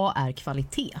 Så här, vad är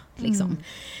kvalitet? Liksom.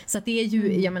 Så att det är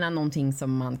ju, jag menar, någonting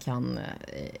som man kan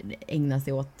ägna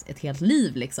sig åt ett helt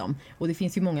liv. Liksom. Och det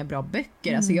finns ju många bra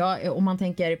böcker. Alltså om man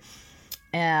tänker...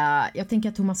 jag tänker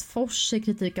att Thomas Fors är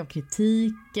kritik av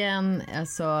kritiken.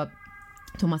 Alltså...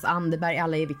 Thomas Anderberg,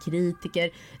 Alla är vi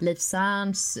kritiker, Leif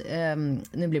Särns,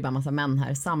 nu blir det bara massa män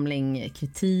här, samling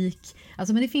kritik.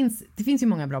 Alltså, men det finns ju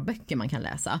många bra böcker man kan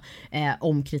läsa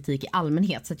om kritik i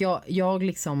allmänhet. Så att jag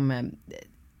liksom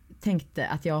tänkte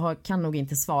att kan nog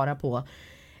inte svara på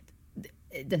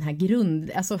den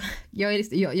här alltså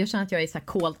jag känner att jag är så här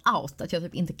called out, att jag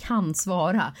typ inte kan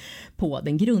svara på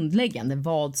den grundläggande,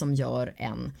 vad som gör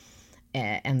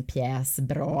en pjäs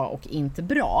bra och inte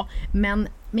bra. Men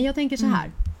jag tänker så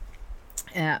här.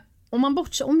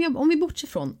 Om vi bortser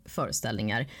från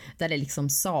föreställningar där det liksom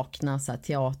saknas så här,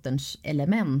 teaterns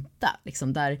elementa,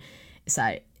 liksom, där så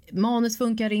här, manus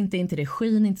funkar inte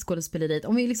regin, inte skådespeleriet.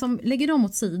 Om vi liksom lägger dem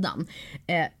åt sidan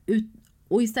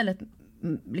och istället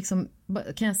liksom,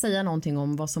 kan jag säga någonting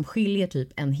om vad som skiljer typ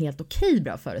en helt okej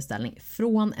bra föreställning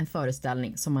från en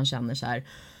föreställning som man känner så här: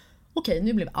 okej,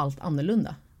 nu blev allt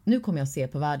annorlunda. Nu kommer jag se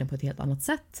på världen på ett helt annat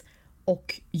sätt.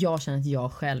 Och jag känner att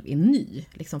jag själv är ny.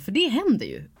 Liksom, för det händer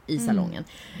ju i salongen.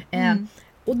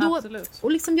 Och då, absolut.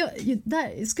 Och liksom jag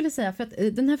skulle säga, för att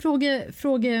den här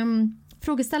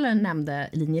frågeställaren nämnde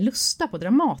Linje Lusta på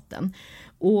Dramaten.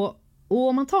 Och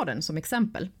om man tar den som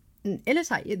exempel. Eller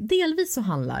så här, delvis så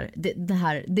handlar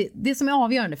det som är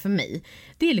avgörande för mig.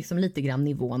 Det är liksom lite grann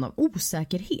nivån av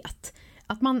osäkerhet.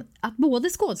 Att både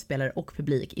skådespelare och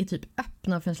publik är typ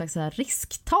öppna för en slags så här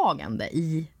risktagande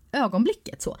i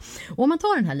ögonblicket. Så. Och om man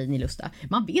tar den här Linje Lusta,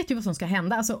 man vet ju vad som ska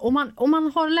hända. Alltså, om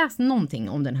man har läst någonting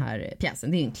om den här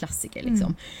pjäsen, det är en klassiker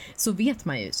liksom, så vet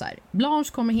man ju så här: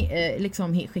 Blanche kommer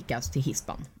liksom skickas till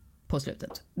hispan på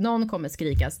slutet. Någon kommer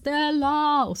skrika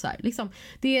Stella och så här. Liksom,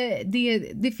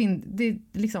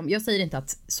 liksom, jag säger inte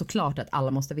att såklart att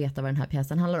alla måste veta vad den här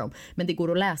pjäsen handlar om, men det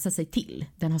går att läsa sig till.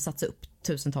 Den har satts upp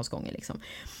tusentals gånger liksom.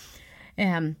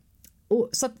 Och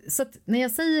så att när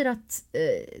jag säger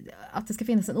att det ska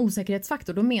finnas en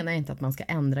osäkerhetsfaktor, då menar jag inte att man ska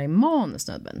ändra i manus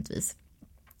nödvändigtvis.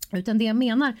 Utan det jag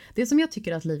menar, det som jag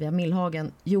tycker att Livia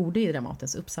Millhagen gjorde i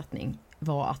Dramatens uppsättning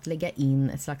var att lägga in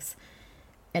ett slags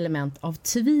element av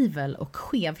tvivel och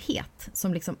skevhet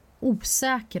som liksom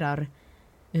osäkrar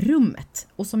rummet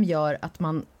och som gör att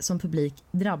man som publik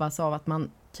drabbas av att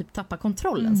man typ tappar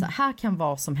kontrollen. Så här kan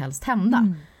vad som helst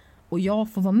hända. Och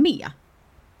jag får vara med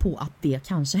på att det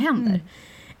kanske händer.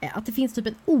 Att det finns typ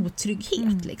en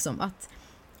otrygghet liksom.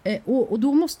 Och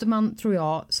då måste man, tror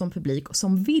jag, som publik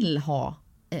som vill ha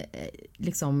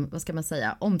liksom, vad ska man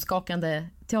säga, omskakande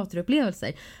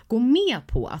teaterupplevelser, gå med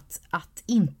på att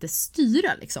inte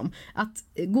styra liksom. Att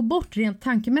gå bort rent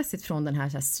tankemässigt från den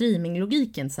här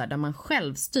streaminglogiken så här, där man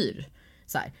själv styr.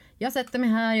 Så här, jag sätter mig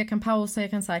här, jag kan pausa,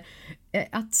 jag kan så här,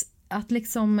 att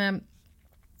liksom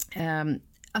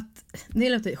att det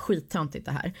låter skittöntigt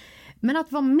det här. Men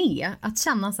att vara med, att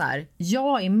känna så här,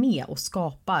 jag är med och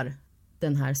skapar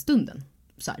den här stunden.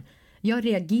 Så här, jag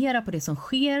reagerar på det som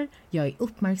sker, jag är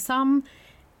uppmärksam.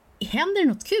 Händer det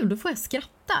något kul, då får jag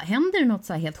skratta. Händer det något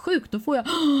så här helt sjukt, då får jag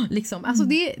liksom, alltså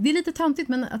det är lite töntigt,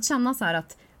 men att känna så här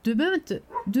att du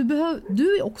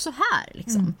är också här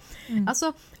liksom.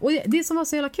 Alltså, och det som var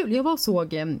så jävla kul, jag var och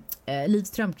såg Liv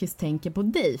Strömquist tänker på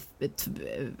dig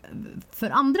för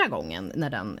andra gången när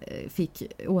den fick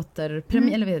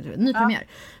återpremiär eller ny premiär.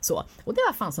 Så, och det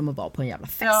var fan som att vara på en jävla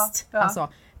fest. Ja. Alltså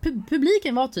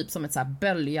publiken var typ som ett så här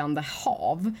böljande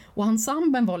hav och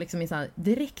ensemblen var liksom i så här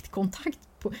direktkontakt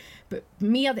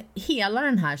med hela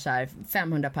den här, så här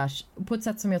 500 pers på ett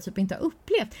sätt som jag typ inte har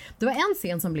upplevt. Det var en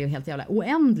scen som blev helt jävla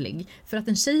oändlig för att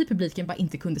en tjej i publiken bara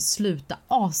inte kunde sluta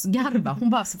asgarva. Hon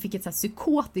bara så fick ett så här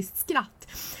psykotiskt skratt.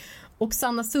 Och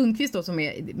Sanna Sundqvist då som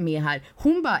är med här,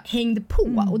 hon bara hängde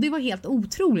på och det var helt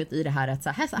otroligt i det här att så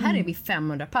här är vi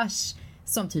 500 pers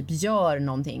som typ gör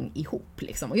någonting ihop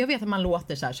liksom. Och jag vet att man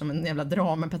låter så här som en jävla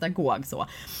dramapedagog så.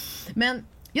 Men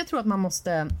jag tror att man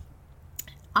måste,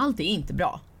 allt är inte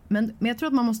bra. Men jag tror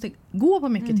att man måste gå på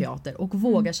mycket teater och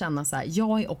våga känna så här,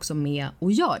 jag är också med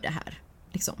och gör det här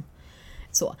liksom.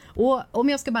 Så. Och om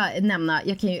jag ska bara nämna,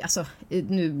 jag kan ju, alltså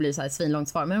nu blir det så här svinlångt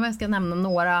svar, men om jag ska nämna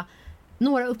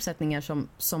några uppsättningar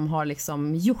som har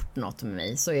liksom gjort något med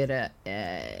mig, så är det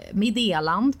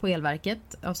Medéland på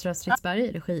Elverket av Ström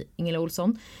Stridsberg, regi Ingela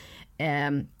Olsson.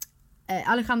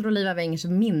 Alejandro Oliva Wengers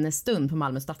minnesstund på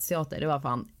Malmö Stadsteater,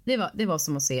 det var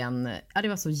som att se det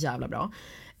var så jävla bra.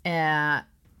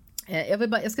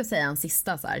 Jag ska säga en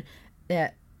sista så här.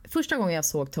 Första gången jag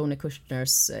såg Tony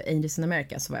Kushner's Angels in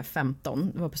America så var jag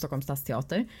 15, det var på Stockholms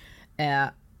Stadsteater.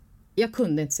 Jag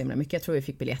kunde inte se mycket, jag tror vi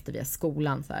fick biljetter via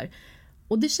skolan så här.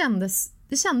 Och det kändes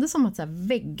som att så här,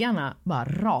 väggarna bara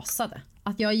rasade.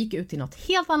 Att jag gick ut i något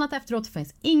helt annat efteråt, det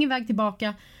fanns ingen väg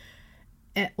tillbaka.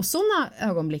 Och sådana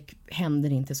ögonblick händer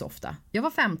inte så ofta. Jag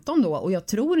var 15 då och jag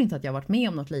tror inte att jag varit med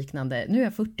om något liknande. Nu är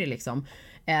jag 40 liksom.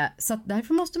 Så att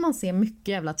därför måste man se mycket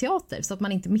jävla teater så att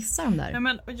man inte missar dem där. Ja,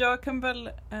 men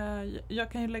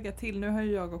jag kan ju lägga till, nu har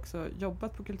ju jag också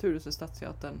jobbat på Kulturhuset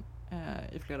Stadsteatern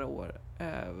i flera år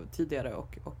tidigare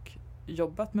och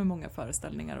jobbat med många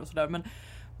föreställningar och sådär.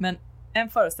 Men en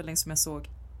föreställning som jag såg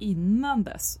innan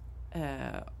dess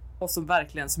och som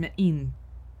jag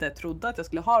inte trodde att jag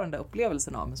skulle ha den där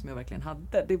upplevelsen av, men som jag verkligen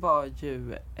hade, det var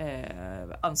ju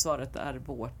Ansvaret är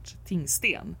vårt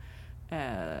Tingsten,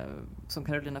 som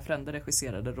Carolina Frände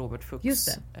regisserade. Robert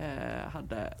Fuchs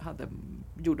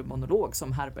gjorde monolog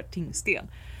som Herbert Tingsten,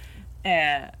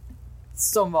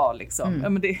 som var liksom ja,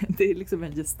 men det är liksom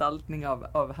en gestaltning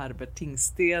av Herbert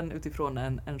Tingsten utifrån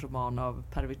en roman av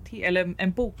Per Wirtén, eller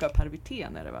en bok av Per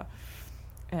Wirtén är det va?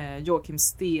 Joakim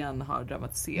Sten har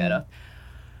dramatiserat.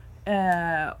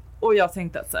 Och jag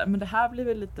tänkte att så här, men det här blir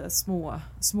väl lite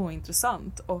små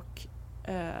intressant, och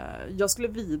jag skulle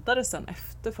vidare sen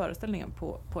efter föreställningen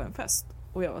på en fest,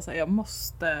 och jag var så här, jag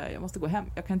måste gå hem,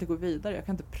 jag kan inte gå vidare, jag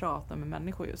kan inte prata med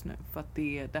människor just nu, för att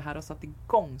det här har satt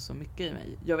igång så mycket i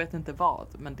mig. Jag vet inte vad,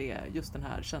 men det är just den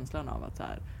här känslan av att så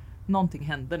här, någonting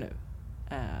händer nu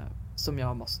som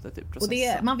jag måste typ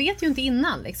processa. Och man vet ju inte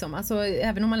innan liksom, alltså,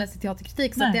 även om man läser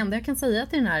teaterkritik. Så att det enda jag kan säga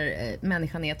till den här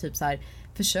människan är typ så här,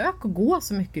 försök att gå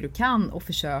så mycket du kan och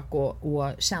försök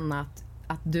att känna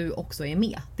att du också är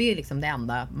med. Det är liksom det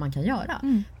enda man kan göra.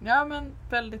 Ja, men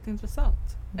väldigt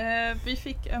intressant. Vi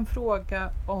fick en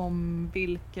fråga om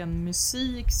vilken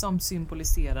musik som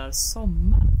symboliserar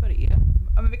sommar för er.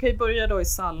 Ja, men vi kan ju börja då i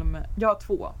psalm. Jag har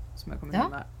 2 som jag kommer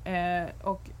nämna.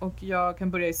 Och jag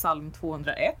kan börja i psalm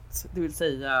 201, det vill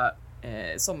säga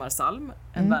sommarsalm.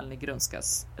 En vänlig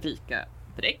grönskas rika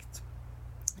dräkt.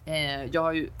 Jag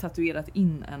har ju tatuerat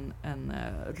in en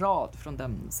rad från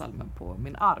den salmen på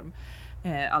min arm.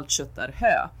 Allt kött är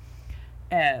hö.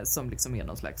 Som liksom är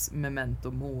någon slags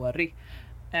memento mori.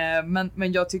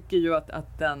 Men jag tycker ju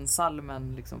att den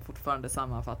salmen liksom fortfarande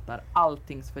sammanfattar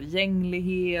alltings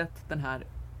förgänglighet, den här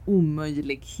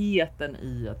omöjligheten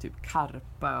i att typ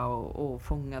karpa och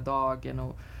fånga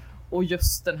dagen och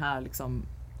just den här liksom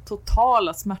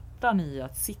totala smärtan i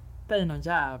att sitta i någon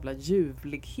jävla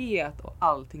ljuvlighet och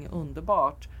allting är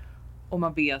underbart och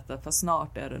man vet att för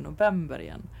snart är det november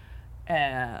igen.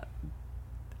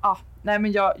 Nej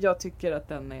men jag tycker att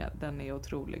den är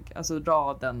otrolig. Alltså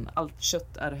raden, allt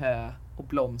kött är hö och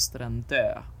blomstren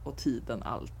dö och tiden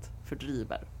allt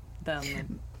fördriver. Den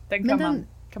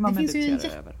kan man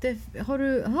meditera över. Har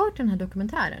du hört den här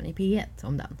dokumentären i P1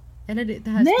 om den? Eller det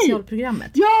här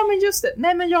specialprogrammet? Ja men just det.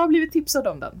 Nej men jag har blivit tipsad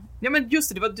om den. Ja men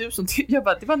just det var du som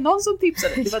det var någon som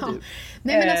tipsade. Det var du.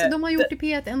 Nej men alltså de har gjort i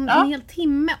P1 en hel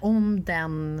timme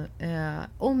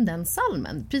om den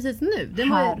salmen precis nu.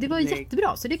 Det var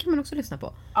jättebra så det kan man också lyssna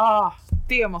på.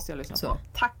 Det måste jag lyssna på.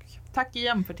 Tack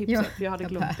igen för tipset för jag hade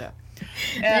glömt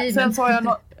det. Sen så har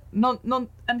jag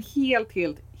en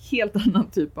helt annan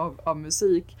typ av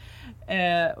musik.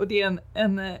 Och det är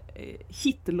en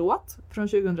hitlåt från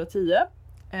 2010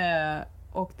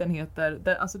 och den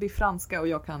heter, alltså det är franska och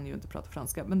jag kan ju inte prata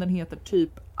franska, men den heter typ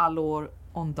Alors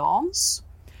on danse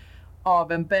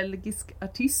av en belgisk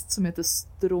artist som heter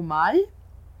Stromae.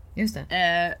 Just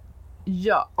det.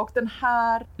 Ja, och den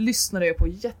här lyssnade jag på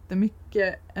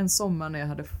jättemycket en sommar när jag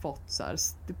hade fått så här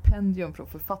stipendium från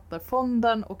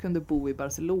Författarfonden och kunde bo i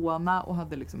Barcelona och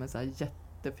hade liksom en så här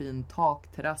jättefin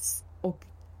takterrass. Och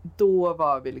då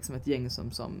var vi liksom ett gäng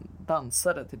som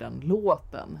dansade till den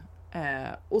låten.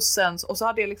 Och så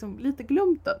hade jag liksom lite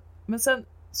glömt den. Men sen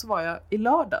så var jag i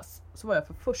lördags. Så var jag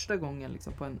för första gången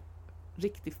liksom på en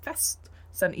riktig fest.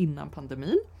 Sen innan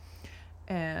pandemin.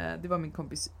 Det var min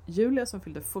kompis Julia som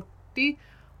fyllde 40.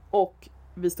 Och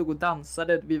vi stod och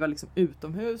dansade. Vi var liksom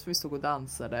utomhus. Vi stod och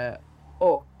dansade.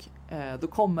 Och då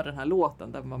kommer den här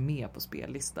låten. Den var med på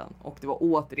spellistan. Och det var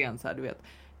återigen så här, du vet.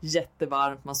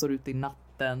 Jättevarmt, man står ute i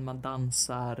natten, man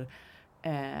dansar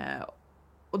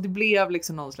och det blev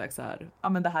liksom någon slags så här,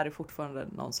 men det här är fortfarande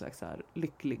någon slags så här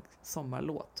lycklig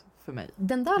sommarlåt för mig.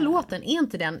 Den där låten, är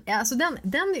inte den, alltså den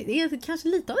är kanske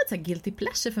lite av ett så här guilty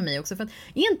pleasure för mig också, för att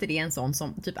är inte det en sån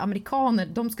som typ amerikaner,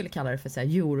 de skulle kalla det för så här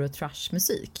Eurotrash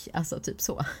musik, alltså typ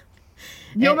så.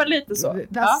 Ja men lite så.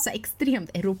 Alltså extremt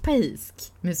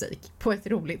europeisk musik på ett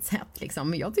roligt sätt liksom,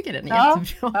 men jag tycker den är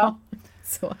jättebra. Ja.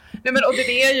 Så. Nej, men och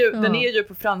den är ju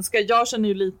på franska. Jag känner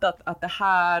ju lite att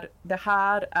det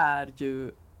här är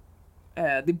ju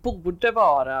det borde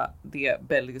vara det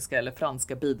belgiska eller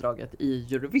franska bidraget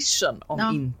i Eurovision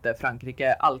om inte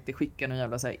Frankrike alltid skickar någon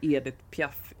jävla så här Edith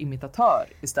Piaf-imitatör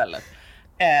istället.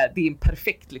 Det är en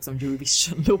perfekt liksom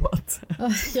Eurovision-låt.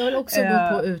 Jag vill också gå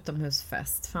på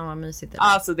utomhusfest. Fan vad mysigt det är.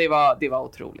 Alltså det var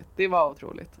otroligt. Det var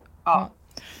otroligt. Ja.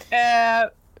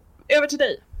 Över till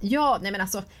dig. Ja, nej men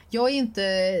alltså jag är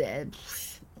inte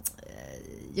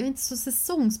så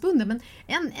säsongsbunden, men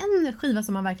en skiva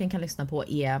som man verkligen kan lyssna på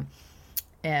är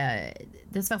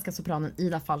den svenska sopranen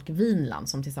Ida Falk Winland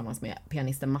som tillsammans med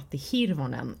pianisten Matti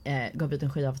Hirvonen gav ut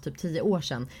en skiva för typ 10 år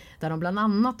sedan där de bland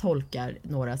annat tolkar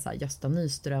några så här Gösta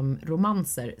Nyström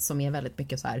romanser som är väldigt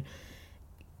mycket så här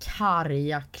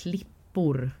karga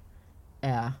klippor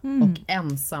och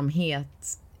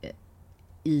ensamhet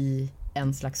i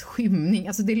en slags skymning.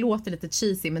 Alltså det låter lite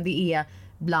cheesy, men det är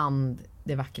bland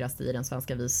det vackraste i den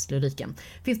svenska vislyriken.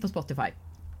 Finns på Spotify.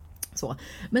 Så.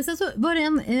 Men sen så var det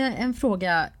en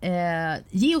fråga,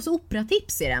 ge oss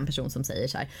operatips är det en person som säger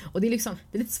så här. Och det är liksom,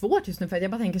 det är lite svårt just nu för att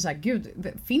jag bara tänker så här,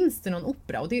 gud, finns det någon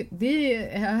opera? Och det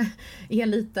är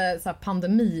lite så här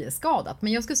pandemiskadat.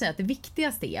 Men jag skulle säga att det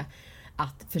viktigaste är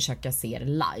att försöka se det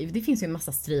live. Det finns ju en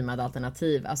massa streamade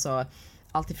alternativ, alltså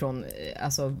allt ifrån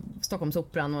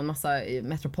Stockholmsoperan och en massa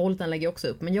Metropolitan lägger också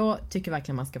upp. Men jag tycker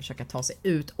verkligen man ska försöka ta sig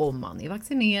ut om man är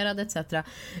vaccinerad etc.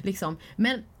 Liksom.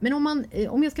 Men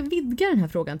om jag ska vidga den här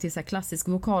frågan till så här klassisk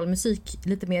vokalmusik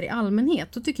lite mer i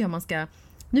allmänhet, då tycker jag man ska,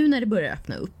 nu när det börjar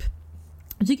öppna upp,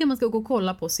 tycker jag man ska gå och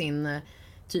kolla på sin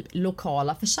typ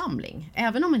lokala församling.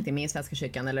 Även om man inte är med i Svenska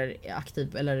kyrkan eller är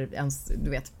aktiv eller ens, du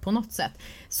vet, på något sätt.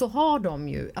 Så har de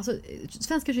ju, alltså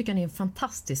Svenska kyrkan är en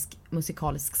fantastisk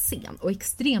musikalisk scen och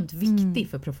extremt viktig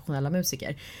för professionella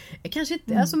musiker. Kanske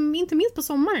inte, alltså, inte minst på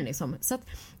sommaren liksom. Så att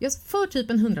för typ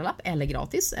en 100-lapp eller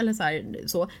gratis eller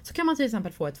så kan man till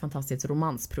exempel få ett fantastiskt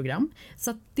romansprogram.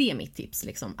 Så att det är mitt tips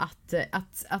liksom,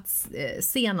 att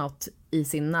se något i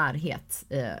sin närhet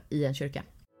i en kyrka.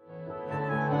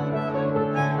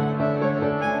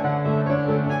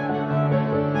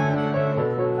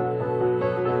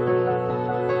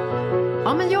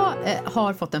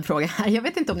 har fått en fråga här. Jag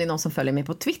vet inte om det är någon som följer mig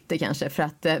på Twitter kanske. För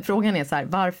att frågan är så här,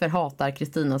 varför hatar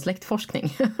Kristina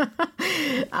släktforskning?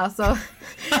 Alltså,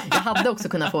 jag hade också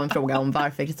kunnat få en fråga om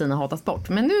varför Kristina hatar sport.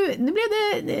 Men nu blev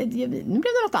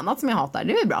det något annat som jag hatar.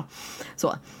 Det är bra.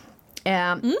 Så.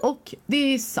 Och det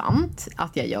är sant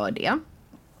att jag gör det.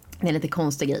 Det är en lite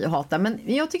konstig grej att hata. Men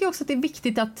jag tycker också att det är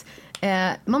viktigt att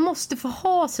man måste få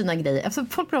ha sina grejer. Alltså,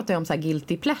 folk pratar ju om så här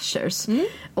guilty pleasures.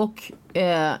 Och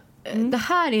det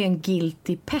här är en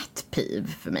guilty pet peeve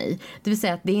för mig. Det vill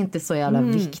säga att det är inte så jävla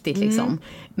viktigt liksom.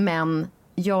 Men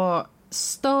jag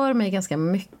stör mig ganska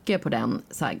mycket på den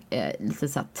så här, lite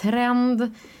så här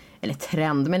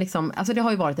trend, men liksom, alltså det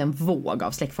har ju varit en våg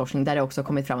av släktforskning där det också har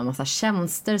kommit fram en massa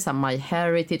tjänster, så här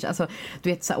MyHeritage, alltså du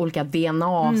vet så här, olika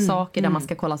DNA-saker där man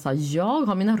ska kolla så här, jag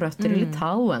har mina rötter i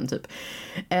Litauen typ.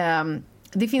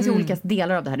 Det finns ju olika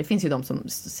delar av det här. Det finns ju de som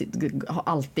har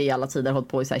alltid i alla tider hållit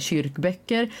på i så här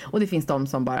kyrkböcker, och det finns de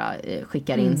som bara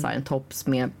skickar in så här en tops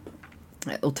med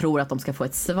och tror att de ska få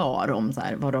ett svar om så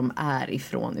här, var de är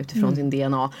utifrån sin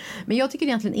DNA. Men jag tycker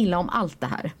egentligen illa om allt det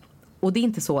här. Och det är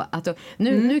inte så att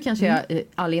nu kanske jag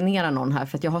alienerar någon här,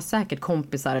 för att jag har säkert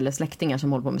kompisar eller släktingar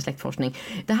som håller på med släktforskning.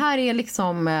 Det här är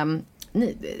liksom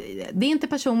det är inte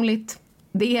personligt.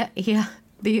 Det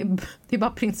är bara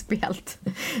principiellt.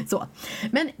 Så.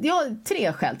 Men jag har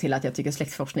 3 skäl till att jag tycker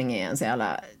släktforskning är en så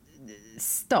jävla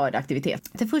störd aktivitet.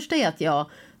 Det första är att jag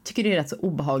tycker det är rätt så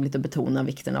obehagligt att betona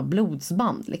vikten av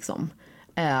blodsband liksom.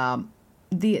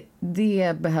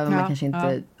 Det behöver man kanske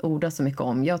inte orda så mycket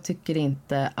om. Jag tycker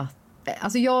inte att,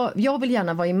 alltså jag vill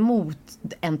gärna vara emot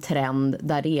en trend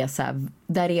där det är så här,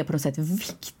 där det är på något sätt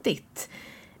viktigt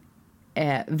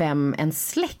vem en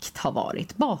släkt har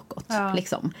varit bakåt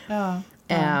liksom.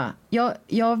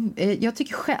 Jag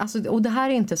tycker alltså, och det här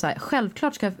är inte så här,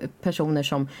 självklart ska personer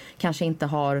som kanske inte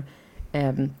har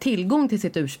tillgång till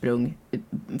sitt ursprung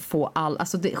få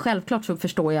alltså självklart så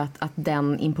förstår jag att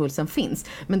den impulsen finns,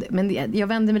 men jag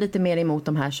vänder mig lite mer emot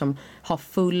de här som har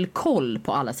full koll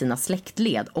på alla sina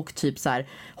släktled och typ så här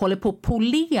håller på och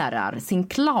polerar sin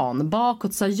klan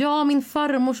bakåt, så ja, min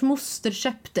farmors moster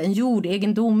köpte en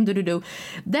jordegendom,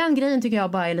 den grejen tycker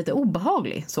jag bara är lite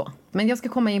obehaglig så. Men jag ska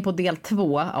komma in på del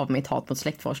 2 av mitt hat mot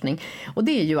släktforskning. Och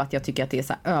det är ju att jag tycker att det är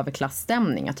så här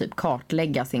överklassstämning att typ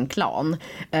kartlägga sin klan.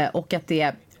 Och att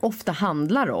det ofta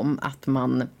handlar om att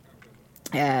man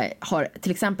har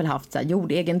till exempel haft så här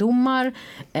jordegendomar.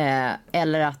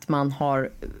 Eller att man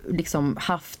har liksom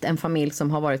haft en familj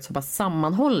som har varit så pass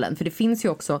sammanhållen. För det finns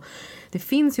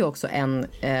ju också en,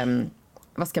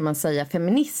 vad ska man säga,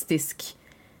 feministisk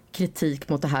kritik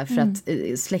mot det här, för att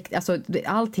alltså,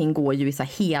 allting går ju i så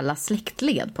här hela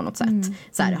släktled på något sätt.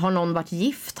 Så här, har någon varit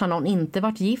gift? Har någon inte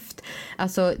varit gift?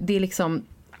 Alltså det är liksom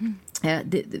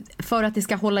för att det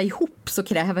ska hålla ihop så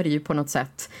kräver det ju på något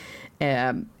sätt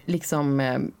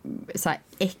så här,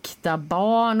 äkta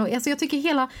barn. Och, alltså, jag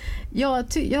tycker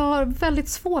jag har väldigt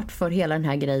svårt för hela den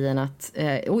här grejen att,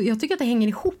 och jag tycker att det hänger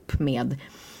ihop med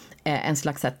en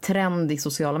slags här trend i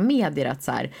sociala medier att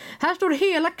så här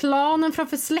står hela klanen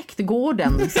framför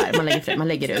släktgården så här, man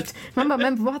lägger ut. Man bara,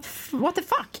 men what the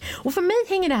fuck? Och för mig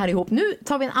hänger det här ihop. Nu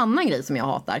tar vi en annan grej som jag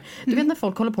hatar. Du vet när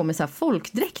folk håller på med så här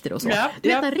folkdräkter och så. Du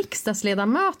vet när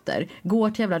riksdagsledamöter går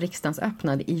till jävla riksdagens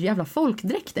öppnande i jävla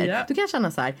folkdräkter. Du kan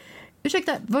känna så här,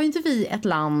 ursäkta, var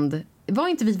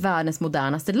inte vi världens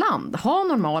modernaste land? Ha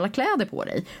normala kläder på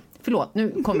dig. Förlåt,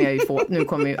 nu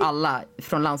kommer ju alla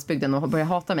från landsbygden och börja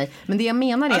hata mig. Men det jag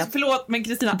menar är att... Förlåt, men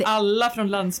Kristina, alla från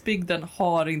landsbygden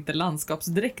har inte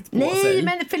landskapsdräkt på sig. Nej,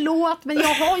 men förlåt, men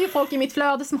jag har ju folk i mitt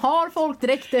flöde som har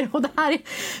folkdräkter. Och det här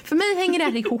för mig hänger det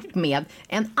här ihop med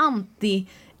en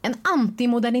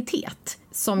antimodernitet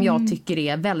som jag tycker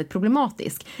är väldigt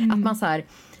problematisk. Att man så här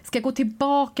ska gå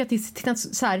tillbaka till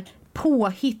så här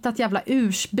påhittat jävla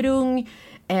ursprung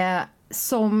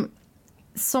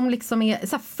som liksom är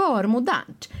så här för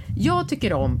modernt. Jag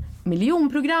tycker om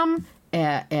miljonprogram,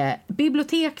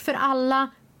 bibliotek för alla,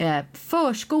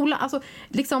 förskola, alltså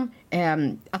liksom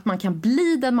att man kan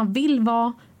bli den man vill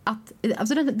vara.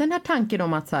 Alltså den här tanken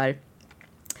om att så här,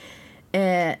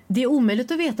 det är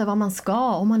omöjligt att veta vad man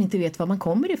ska om man inte vet var man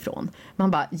kommer ifrån.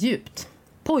 Man bara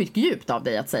pojkdjupt av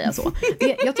dig att säga så.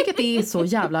 Jag tycker att det är så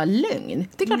jävla lögn.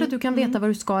 Det är klart att du kan veta vad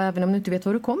du ska även om du inte vet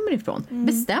var du kommer ifrån.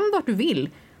 Bestäm vart du vill.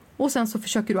 Och sen så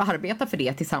försöker du arbeta för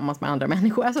det tillsammans med andra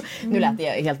människor. Alltså, nu lät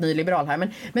jag helt nyliberal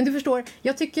här. Men du förstår,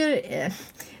 jag tycker...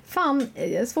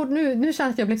 svårt, nu känner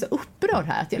jag att jag blev så upprörd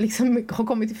här. Att jag liksom har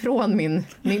kommit ifrån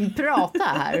min prata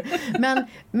här.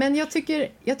 Men jag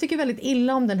tycker väldigt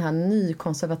illa om den här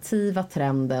nykonservativa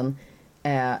trenden.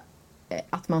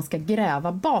 Att man ska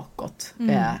gräva bakåt.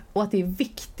 Och att det är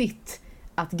viktigt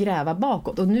att gräva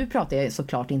bakåt. Och nu pratar jag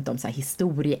såklart inte om så här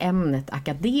historieämnet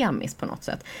akademiskt på något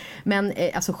sätt. Men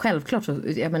alltså självklart så,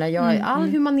 jag menar, all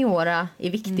humaniora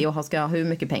är viktig och ska ha hur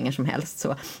mycket pengar som helst.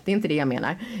 Så det är inte det jag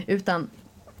menar. Utan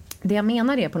det jag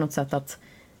menar är på något sätt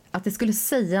att det skulle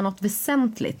säga något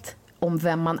väsentligt om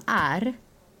vem man är.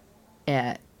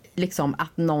 Liksom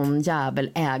att någon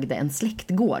jävel ägde en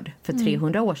släktgård för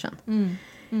 300 år sedan.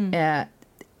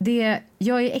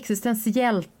 Jag är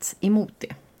existentiellt emot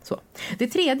det. Så. Det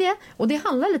tredje, och det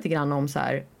handlar lite grann om så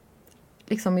här,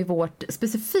 liksom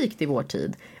specifikt i vår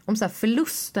tid, om så här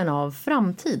förlusten av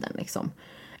framtiden. Liksom.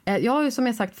 Jag har ju som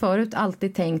jag sagt förut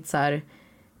alltid tänkt så här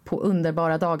på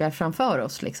underbara dagar framför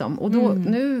oss. Liksom. Och då,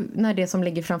 nu när det som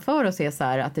ligger framför oss är så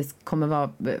här att det kommer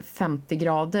vara 50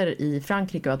 grader i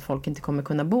Frankrike och att folk inte kommer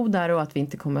kunna bo där och att vi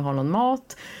inte kommer ha någon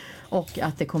mat och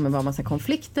att det kommer vara massa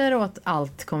konflikter och att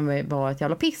allt kommer vara ett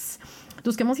jävla piss.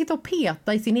 Då ska man sitta och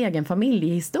peta i sin egen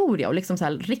familjehistoria och liksom så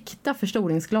här rikta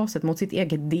förstoringsglaset mot sitt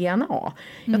eget DNA.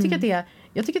 Jag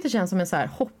tycker att det känns som en så här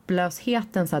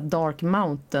hopplöshetens så här Dark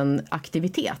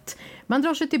Mountain-aktivitet. Man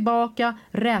drar sig tillbaka,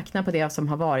 räknar på det som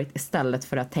har varit istället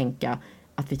för att tänka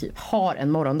att vi typ har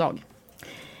en morgondag.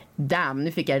 Damn,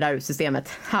 nu fick jag det där ur systemet.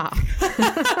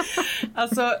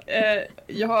 Alltså,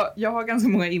 jag har ganska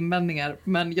många invändningar,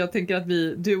 men jag tänker att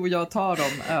du och jag tar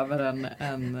dem över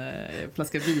en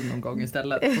flaska vin någon gång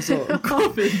istället och så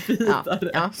går vi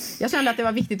vidare. Ja. Jag kände att det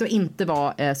var viktigt att inte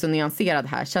vara så nyanserad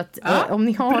här. Så att, om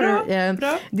ni har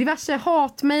bra. Diverse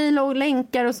hatmejl och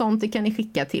länkar och sånt, det kan ni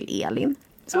skicka till Elin.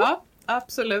 Så. Ja,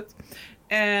 absolut.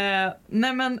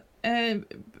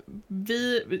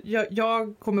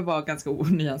 Jag kommer vara ganska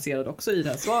onyanserad också i det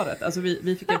här svaret. Alltså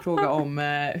vi fick en fråga om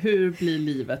hur blir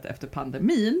livet efter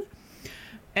pandemin?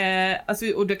 Alltså,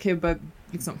 och det kan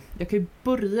jag kan ju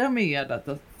börja med att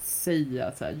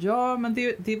säga så här, ja men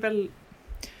det är väl,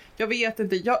 jag vet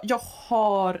inte, jag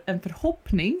har en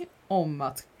förhoppning om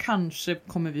att kanske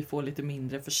kommer vi få lite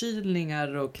mindre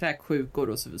förkylningar och kräksjukor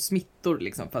och smittor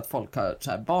liksom, för att folk har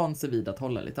så här vant sig vid att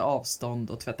hålla lite avstånd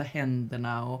och tvätta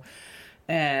händerna och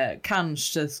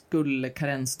kanske skulle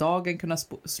karensdagen kunna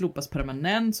slopas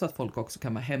permanent så att folk också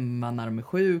kan vara hemma när de är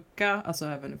sjuka, alltså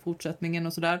även i fortsättningen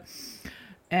och sådär.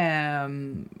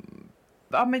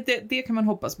 Ja, men det kan man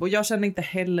hoppas på. Jag känner inte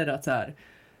heller att så här,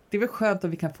 det är väl skönt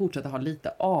att vi kan fortsätta ha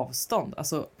lite avstånd.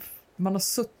 Alltså, man har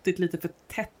suttit lite för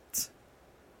tätt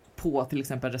på till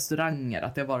exempel restauranger,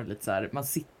 att det har varit lite så här, man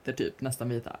sitter typ nästan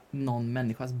vid någon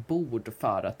människas bord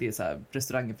för att det är så här,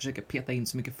 restaurangen försöker peta in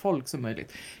så mycket folk som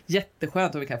möjligt.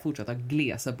 Jätteskönt att vi kan fortsätta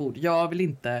glesa bord. Jag vill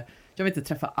inte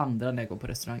träffa andra när jag går på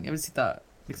restaurang. Jag vill sitta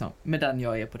liksom med den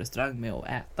jag är på restaurang med och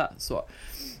äta så.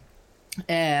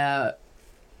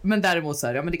 Men däremot så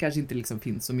här, ja men det kanske inte liksom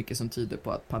finns så mycket som tyder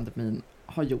på att pandemin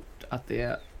har gjort att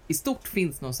det i stort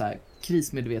finns någon så här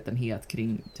krismedvetenhet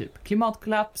kring typ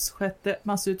klimatkollaps, sjätte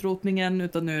massutrotningen,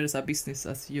 utan nu är det så här business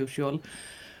as usual.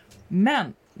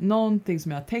 Men någonting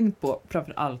som jag har tänkt på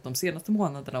framförallt de senaste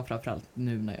månaderna och framförallt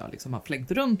nu när jag liksom har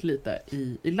flängt runt lite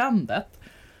i landet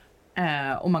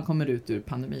och man kommer ut ur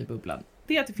pandemibubblan,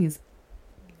 det är att det finns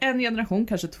en generation,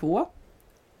 kanske två,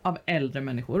 av äldre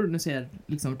människor, nu ser jag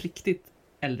liksom riktigt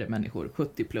äldre människor,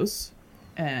 70 plus.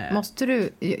 Måste du,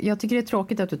 jag tycker det är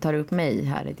tråkigt att du tar upp mig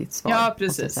här i ditt svar. Ja,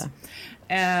 precis.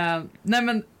 Nej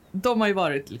men de har ju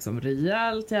varit liksom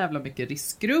rejält jävla mycket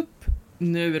riskgrupp.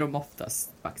 Nu är de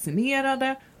oftast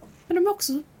vaccinerade. Men de är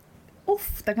också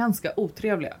ofta ganska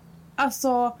otrevliga.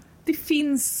 Alltså,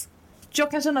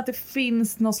 jag kan känna att det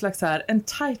finns någon slags här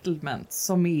entitlement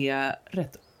som är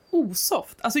rätt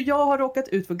osoft. Alltså jag har råkat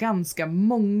ut för ganska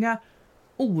många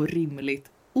orimligt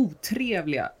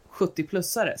otrevliga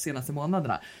 70-plussare senaste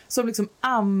månaderna som liksom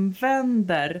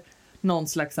använder någon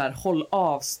slags här håll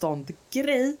avstånd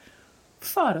grej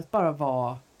för att bara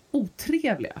vara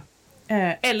otrevliga.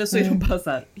 Eller så är de bara så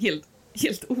här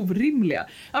helt orimliga.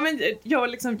 Ja, men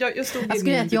jag stod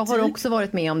jag har också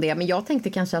varit med om det, men jag tänkte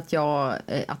kanske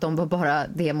att de var bara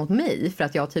det mot mig för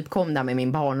att jag typ kom där med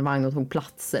min barnvagn och tog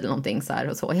plats eller någonting så här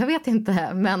och så. Jag vet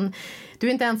inte, men du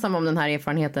är inte ensam om den här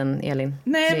erfarenheten, Elin.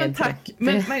 Nej, men tack.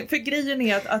 Men för grejen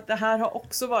är att det här har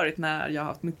också varit när jag har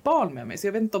haft mitt barn med mig, så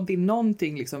jag vet inte om det är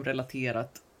någonting liksom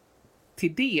relaterat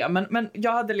till det. Men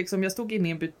jag stod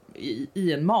inne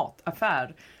i en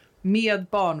mataffär med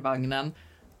barnvagnen,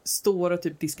 står och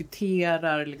typ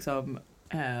diskuterar liksom,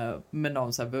 med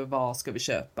någon så här, vad ska vi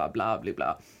köpa, bla bla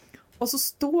bla. Och så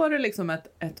står det liksom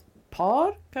ett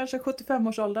par, kanske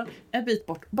 75-årsåldern, en bit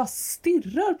bort, bara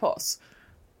stirrar på oss.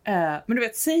 Men du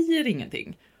vet, säger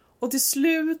ingenting. Och till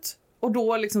slut, och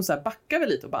då liksom så här backar vi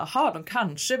lite och bara, aha, de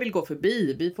kanske vill gå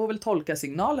förbi, vi får väl tolka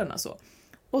signalerna så.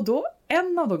 Och då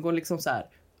en av dem går liksom så här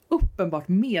uppenbart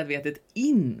medvetet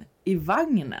in i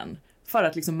vagnen för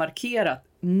att liksom markera att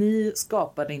ni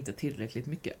skapade inte tillräckligt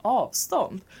mycket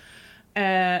avstånd.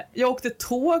 Jag åkte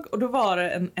tåg och då var det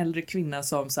en äldre kvinna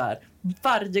som så här,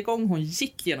 varje gång hon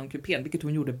gick genom kupén, vilket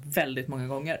hon gjorde väldigt många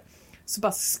gånger, så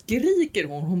bara skriker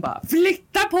hon bara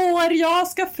flytta på er, jag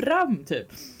ska fram typ.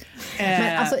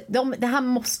 Men alltså, det här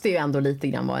måste ju ändå lite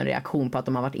grann vara en reaktion på att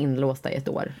de har varit inlåsta i ett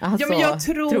år. Alltså, ja, men jag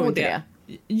tror det.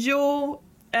 Jo,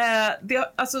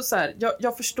 alltså så här,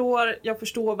 jag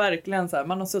förstår verkligen så här,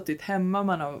 man har suttit hemma,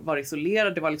 man har varit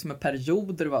isolerad, det var liksom en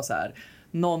period där det var så här,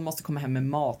 någon måste komma hem med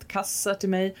matkassar till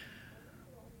mig.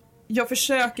 Jag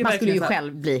försöker man skulle ju så här,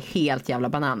 själv bli helt jävla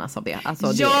bananas av det. Alltså,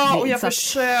 och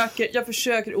jag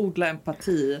försöker odla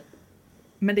empati,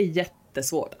 men det är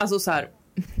jättesvårt. Alltså så här,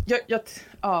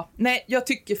 jag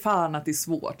tycker fan att det är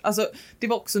svårt. Alltså det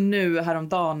var också nu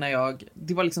häromdagen när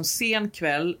det var liksom sen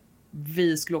kväll,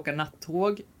 vi skulle åka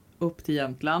nattåg upp till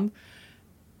Jämtland.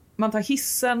 Man tar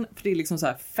hissen, för det är liksom så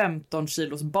här 15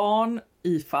 kilos barn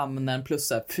i famnen plus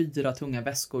så här 4 tunga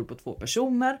väskor på 2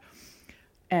 personer.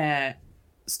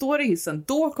 Står i hissen,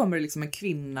 då kommer det liksom en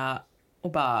kvinna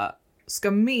och bara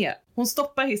ska med. Hon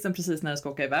stoppar hissen precis när den ska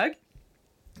åka iväg.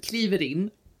 Kliver in,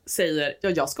 säger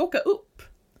jag ska åka upp.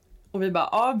 Och vi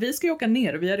bara, vi ska ju åka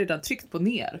ner och vi har redan tryckt på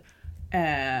ner.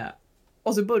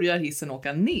 Och så börjar hissen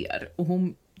åka ner. Och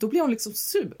då blir hon liksom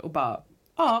sur och bara,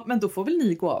 men då får väl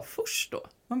ni gå av först då.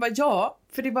 Man bara, ja,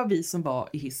 för det var vi som var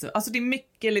i hissen. Alltså det är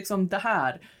mycket liksom det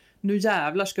här, nu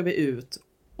jävlar ska vi ut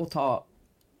och ta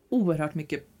oerhört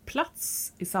mycket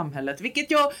plats i samhället.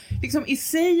 Vilket jag liksom i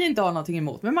sig inte har någonting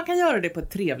emot. Men man kan göra det på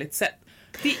ett trevligt sätt.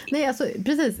 Nej, alltså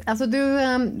precis. Alltså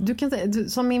du kan säga,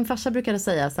 som min farsa brukade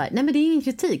säga så här, nej men det är ingen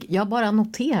kritik, jag bara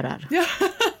noterar. Ja.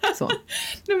 Så.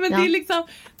 Nej, men det är liksom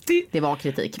det var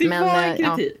kritik. Det men, var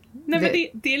kritik. Ja, nej,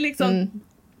 men det är liksom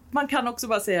man kan också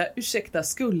bara säga, ursäkta,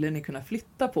 skulle ni kunna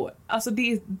flytta på? Alltså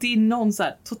det är någon så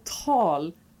här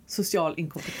total social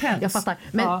inkompetens. Jag fattar.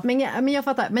 Men jag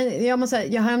fattar. Men jag måste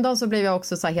säga, häromdagen så blev jag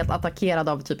också så här helt attackerad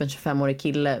av typ en 25-årig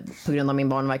kille på grund av min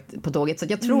barnvakt på tåget. Så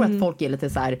jag tror att folk är lite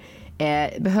så här,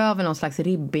 behöver någon slags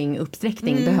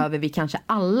ribbing-uppsträckning. Behöver vi kanske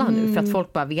alla nu. För att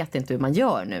folk bara vet inte hur man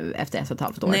gör nu efter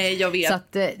 1,5 år. Nej, jag vet. Så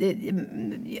att,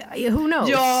 who knows?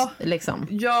 Ja, liksom.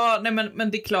 Ja, nej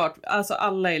men det är klart. Alltså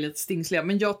alla är lite stingsliga.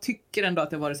 Men jag tycker ändå att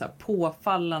det var så här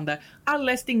påfallande.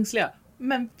 Alla är stingsliga.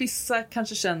 Men vissa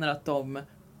kanske känner att de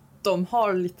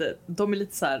är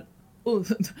lite så här,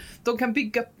 de kan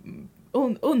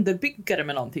underbygga det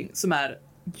med någonting som är,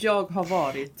 jag har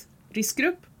varit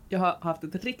riskgrupp, jag har haft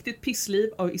ett riktigt pissliv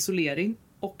av isolering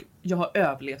och jag har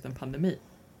överlevt en pandemi.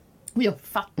 Och jag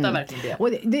fattar verkligen det. Och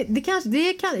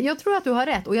jag tror att du har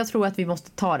rätt och jag tror att vi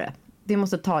måste ta det. Vi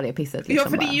måste ta det pisset. Liksom, ja,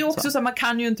 för det är ju också så man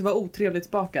kan ju inte vara otrevligt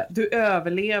tillbaka. Du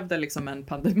överlevde liksom en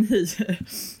pandemi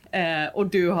och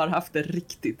du har haft det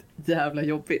riktigt jävla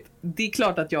jobbigt. Det är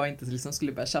klart att jag inte liksom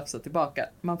skulle börja tjafsa tillbaka.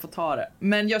 Man får ta det.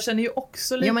 Men jag känner ju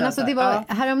också lite... Ja, men alltså, det var,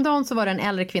 häromdagen så var det en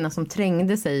äldre kvinna som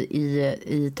trängde sig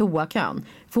i toakön.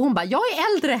 För hon bara, jag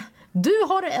är äldre! Du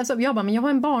har, alltså, jag bara, men jag har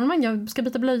en barnvagn, jag ska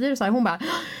byta blöjor och så här. Hon bara,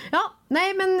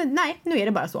 nej, nu är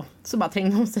det bara så. Så bara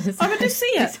trängde hon sig. Ja, men du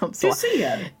ser, liksom så. Du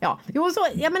ser. Ja, jo, så,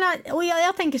 jag menar, och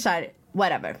jag tänker så här,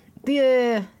 whatever.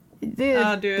 Det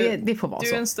får vara så.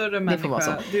 Du är en större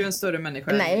människa. Du är en större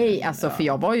människa. Nej, alltså för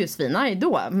jag var ju svinarg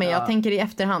då. Men jag tänker i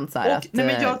efterhand så här att... Nej,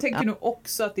 men jag tänker nog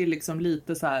också att det är liksom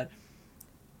lite så här...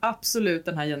 Absolut,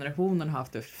 den här generationen har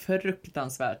haft det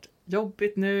fruktansvärt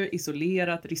jobbigt nu,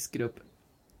 isolerat, riskgrupp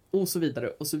och så vidare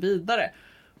och så vidare.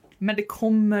 Men det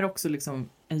kommer också liksom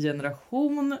en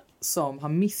generation som har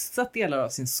missat delar av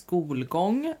sin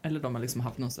skolgång, eller de har liksom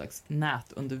haft någon slags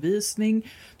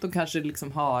nätundervisning. De kanske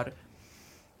liksom har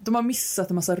missat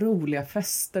en massa roliga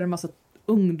fester, en massa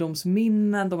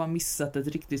ungdomsminnen, de har missat ett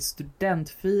riktigt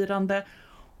studentfirande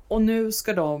och nu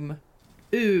ska de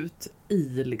ut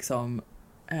i liksom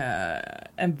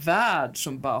en värld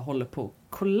som bara håller på att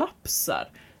kollapsar.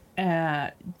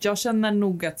 Jag känner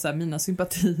nog att så här, mina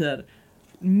sympatier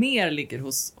mer ligger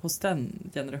hos den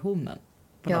generationen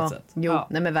på något sätt.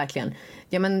 Nej men verkligen.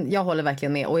 Ja, men jag håller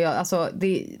verkligen med. Och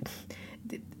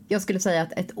jag skulle säga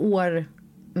att ett år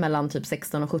mellan typ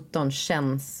 16 och 17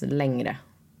 känns längre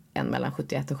än mellan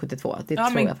 71 och 72. Det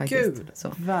tror jag faktiskt. Gud,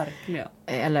 så. Verkligen.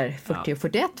 Eller 40 och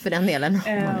 41 för den delen.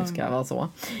 Om man nu ska vara så.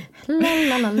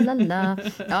 La.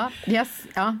 Ja, yes.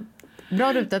 Ja.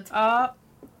 Bra rutet. Ja.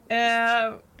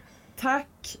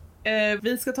 Tack.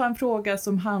 Vi ska ta en fråga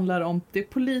som handlar om det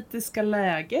politiska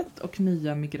läget och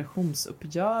nya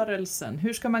migrationsuppgörelsen.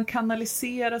 Hur ska man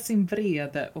kanalisera sin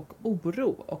vrede och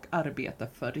oro och arbeta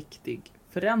för riktig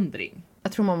förändring?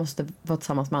 Jag tror man måste vara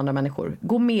tillsammans med andra människor.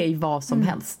 Gå med i vad som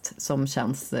helst som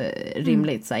känns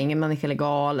rimligt. Så här, ingen människa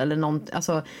legal eller någonting.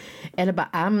 Alltså, eller bara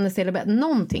Amnesty eller bara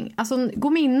någonting. Alltså, gå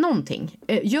med i någonting.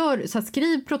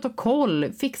 Skriv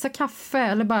protokoll, fixa kaffe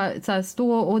eller bara så här,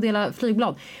 stå och dela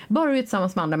flygblad. Bara du är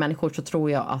tillsammans med andra människor så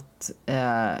tror jag att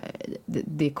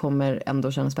det kommer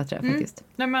ändå kännas bättre faktiskt.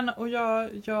 Nej, men, och jag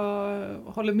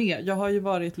håller med. Jag har ju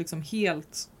varit liksom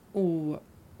helt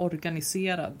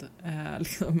organiserad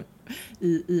liksom,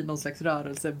 i någon slags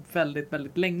rörelse väldigt,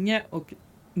 väldigt länge, och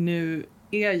nu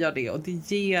är jag det, och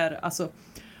det ger, alltså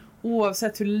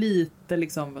oavsett hur lite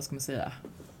liksom, vad ska man säga,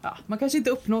 man kanske inte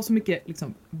uppnår så mycket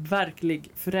liksom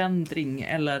verklig förändring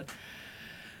eller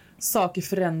saker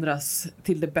förändras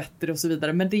till det bättre och så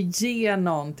vidare, men det ger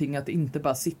någonting att inte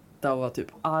bara sitta och vara typ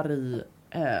arg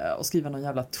och skriva någon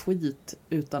jävla tweet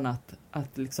utan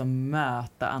att liksom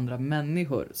möta andra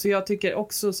människor. Så jag tycker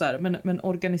också så här, men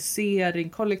organisering,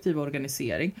 kollektiv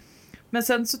organisering. Men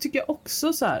sen så tycker jag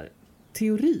också så här,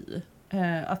 teori,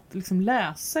 att liksom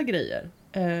läsa grejer.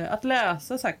 Att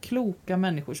läsa så här kloka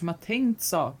människor som har tänkt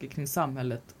saker kring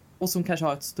samhället och som kanske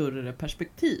har ett större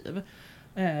perspektiv.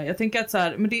 Jag tänker att så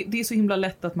här, men det är så himla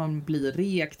lätt att man blir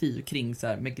reaktiv kring så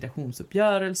här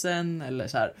migrationsuppgörelsen eller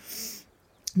så här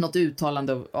något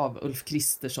uttalande av Ulf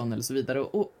Kristersson eller så vidare,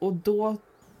 och då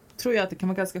tror jag att det kan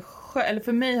vara ganska skönt, eller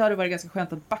för mig har det varit ganska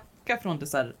skönt att backa från det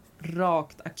så här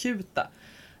rakt akuta.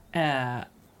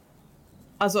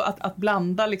 Alltså att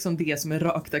blanda liksom det som är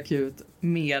rakt akut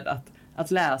med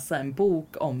att läsa en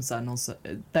bok om så här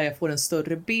där jag får en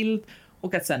större bild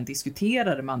och att sen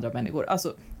diskutera det med andra människor.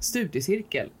 Alltså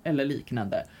studiecirkel eller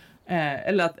liknande.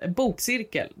 Eller att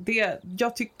bokcirkel.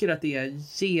 Jag tycker att det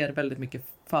ger väldigt mycket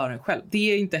för en själv.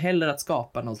 Det är inte heller att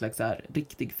skapa någon slags så här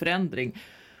riktig förändring.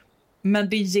 Men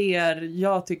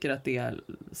jag tycker att det är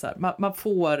så här, man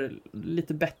får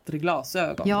lite bättre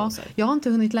glasögon. Ja, jag har inte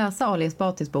hunnit läsa Ali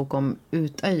Esbatis bok om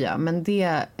Utöja, men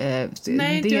det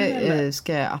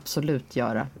ska jag absolut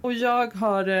göra. Och jag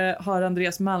har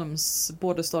Andreas Malms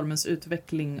både Stormens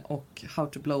utveckling och How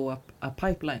to blow up a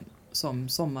pipeline som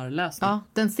sommarläsning. Ja,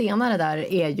 den senare där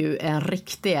är ju en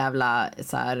riktig jävla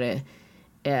så här,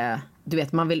 du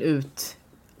vet, man vill ut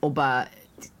och bara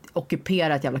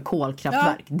ockupera ett jävla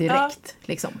kolkraftverk direkt.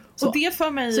 Liksom. Så. Och det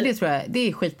för mig... Så det tror jag, det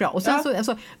är skitbra. Och sen så,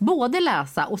 alltså, både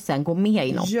läsa och sen gå med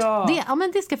i något. Ja.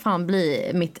 Men det ska fan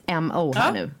bli mitt MO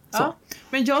här nu. Så. Ja.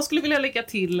 Men jag skulle vilja lägga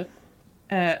till,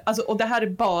 alltså, och det här är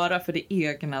bara för det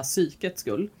egna psykets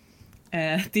skull.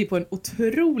 Det är på en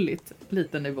otroligt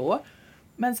liten nivå.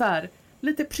 Men så här,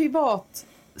 lite privat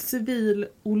civil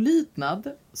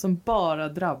olydnad som bara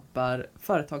drabbar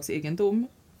företagsegendom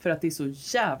för att det är så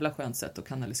jävla skönt sätt att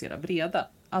kanalisera vreda.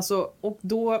 Alltså, och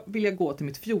då vill jag gå till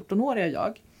mitt 14-åriga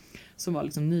jag som var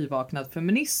liksom nyvaknad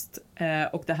feminist,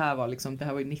 och det här var ju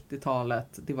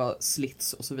 90-talet, det var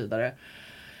slits och så vidare.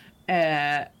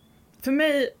 För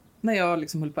mig, när jag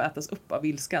liksom höll på att ätas upp av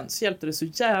ilskan, så hjälpte det så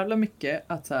jävla mycket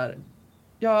att så här,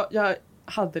 jag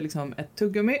hade liksom ett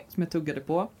tuggummi som jag tuggade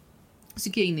på, så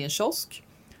gick jag in i en kiosk,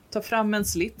 tar fram en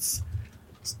slits,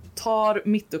 tar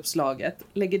mittuppslaget,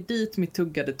 lägger dit mitt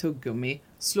tuggade tuggummi,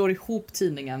 slår ihop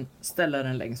tidningen, ställer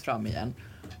den längst fram igen.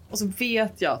 Och så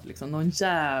vet jag att liksom någon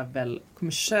jävel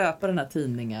kommer köpa den här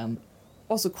tidningen,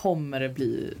 och så kommer det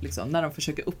bli, liksom, när de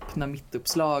försöker öppna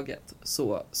mittuppslaget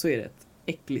så är det ett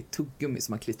äckligt tuggummi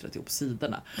som har klistrat ihop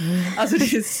sidorna. Alltså det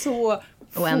är så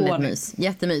oändligt mys,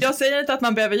 jättemys. Jag säger inte att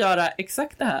man behöver göra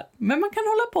exakt det här, men man kan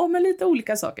hålla på med lite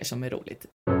olika saker som är roligt.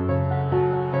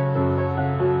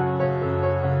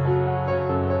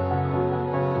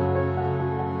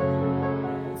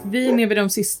 Vi är nere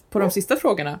på de sista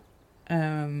frågorna.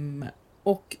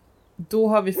 Och då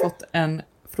har vi fått en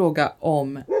fråga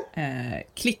om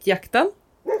klickjakten,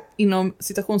 inom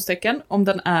citationstecken, om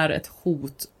den är ett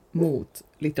hot mot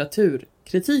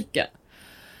litteraturkritiken.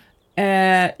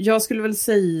 Jag skulle väl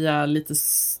säga lite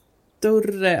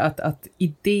större att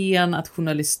idén att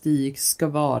journalistik ska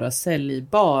vara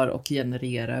säljbar och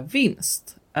generera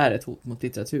vinst är ett hot mot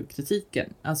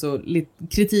litteraturkritiken. Alltså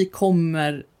kritik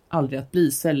kommer aldrig att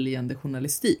bli säljande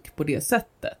journalistik på det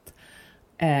sättet.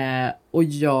 Och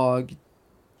jag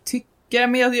tycker,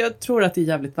 men jag tror att det är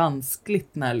jävligt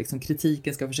vanskligt när liksom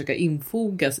kritiken ska försöka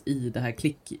infogas i det här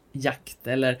klickjakt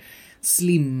eller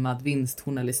slimmad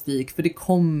vinstjournalistik, för det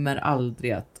kommer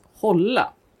aldrig att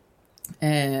hålla.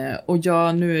 Och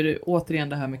nu är det återigen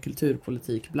det här med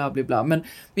kulturpolitik, bla bla bla, men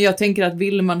jag tänker att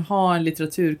vill man ha en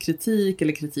litteraturkritik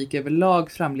eller kritik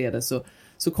överlag framledes,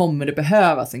 så kommer det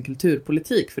behövas en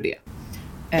kulturpolitik för det.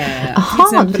 Till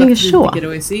exempel kritiker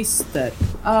och essayister.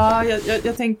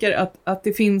 Jag tänker att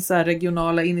det finns här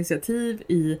regionala initiativ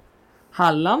i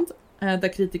Halland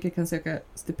där kritiker kan söka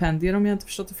stipendier om jag inte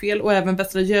förstått det fel. Och även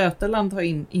Västra Götaland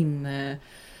har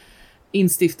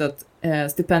instiftat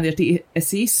stipendier till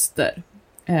essayister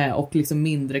och liksom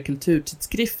mindre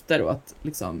kulturtidskrifter, och att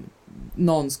liksom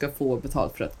någon ska få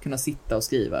betalt för att kunna sitta och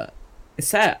skriva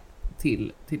essä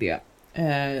till det.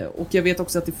 Och jag vet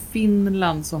också att i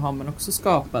Finland så har man också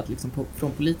skapat liksom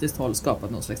från politiskt håll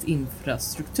skapat någon slags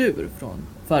infrastruktur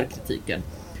för kritiken.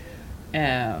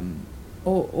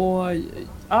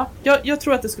 Jag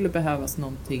tror att det skulle behövas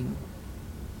någonting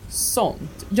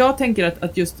sånt. Jag tänker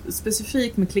att just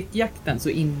specifikt med klickjakten så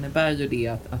innebär ju det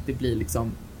att det blir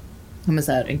liksom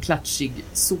en klatschig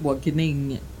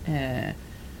sågning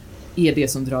är det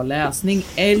som drar läsning,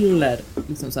 eller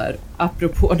liksom så här,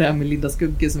 apropå det här med Linda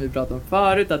Skugge som vi pratade om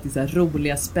förut, att det är så här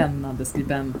roliga, spännande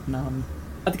skribentnamn,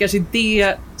 att det kanske är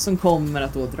det som kommer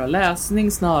att då dra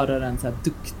läsning snarare än så här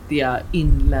duktiga,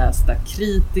 inlästa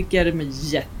kritiker med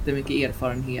jättemycket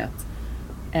erfarenhet.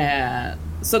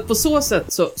 Så att på så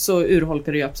sätt så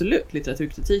urholkar det ju absolut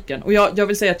litteraturkritiken. Och jag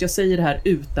vill säga att jag säger det här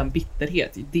utan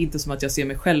bitterhet. Det är inte som att jag ser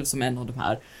mig själv som en av de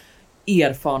här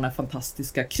erfarna,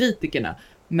 fantastiska kritikerna.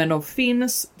 Men de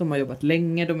finns, de har jobbat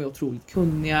länge, de är otroligt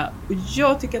kunniga. Och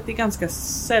jag tycker att det är ganska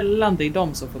sällan det är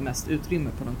de som får mest utrymme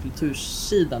på någon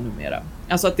kultursidan numera.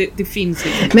 Alltså att det finns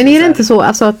liksom. Men är det inte så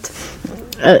alltså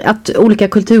att olika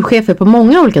kulturchefer på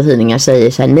många olika tidningar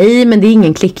säger så här: nej, men det är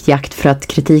ingen klickjakt för att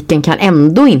kritiken kan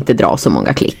ändå inte dra så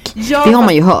många klick. Ja, det har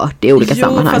man ju hört i olika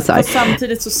sammanhang. Fast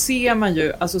samtidigt så ser man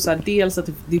ju alltså så här, dels att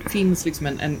det finns liksom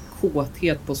en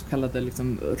kåthet på så kallade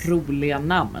liksom roliga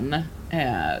namn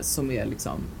som är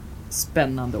liksom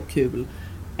spännande och kul.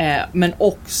 Men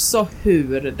också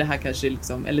hur det här kanske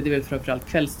liksom, eller det är väl framförallt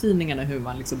kvällstidningarna, hur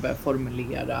man liksom börjar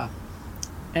formulera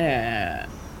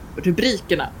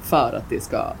rubrikerna för att det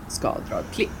ska dra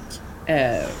klick.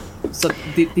 Så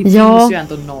det finns ju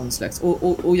ändå någon slags,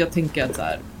 och jag tänker att så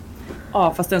här,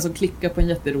 fast den som klickar på en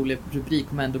jätterolig rubrik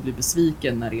kommer ändå bli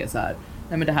besviken när det är så här: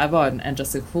 nej men det här var en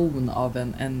recension av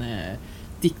en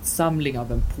diktsamling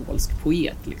av en polsk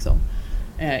poet liksom.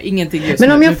 Ingenting just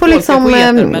men om jag får liksom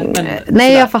poeter, men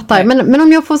nej, jag fattar. Men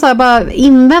om jag får så här bara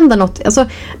invända något, alltså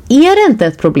är det inte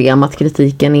ett problem att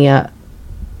kritiken är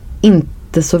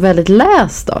inte så väldigt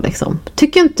läst då liksom?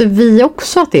 Tycker inte vi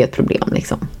också att det är ett problem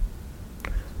liksom?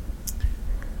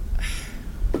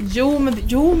 Jo,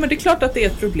 men det är klart att det är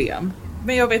ett problem.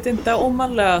 Men jag vet inte om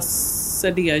man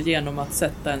löser det genom att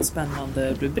sätta en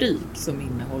spännande rubrik som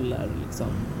innehåller liksom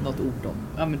något ord om,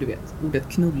 ja men du vet, ordet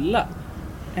knulla.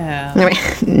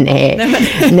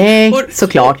 Nej,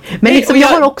 såklart. Men liksom, jag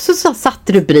har också satt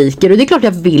rubriker, och det är klart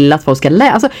jag vill att folk ska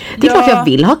läsa. Alltså, det är klart jag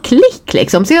vill ha klick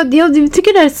liksom. Så jag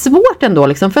tycker det är svårt ändå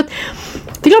liksom, för att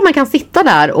det är klart man kan sitta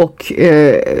där och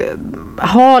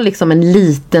ha liksom en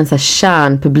liten så här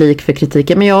kärnpublik för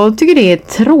kritiken, men jag tycker det är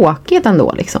tråkigt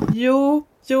ändå liksom. Jo,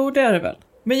 det är det väl.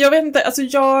 Men jag vet inte, alltså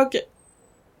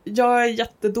jag är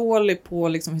jättedålig på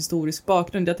liksom historisk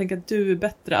bakgrund. Jag tänker att du är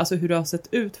bättre, alltså hur det har sett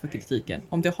ut för kritiken.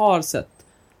 Om det har sett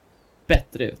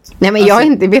bättre ut. Nej, men alltså,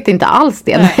 jag vet inte alls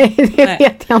det. Nej, det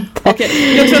vet jag inte.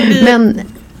 Okej, jag tror att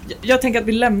jag tänker att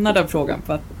vi lämnar den frågan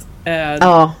för att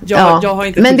jag har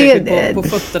inte tillräckligt på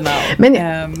fötterna.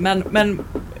 Men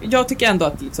jag tycker ändå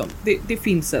att liksom,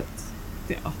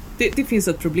 det finns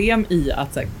ett problem i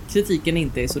att så här, kritiken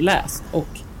inte är så läst, och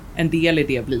en del i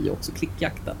det blir ju också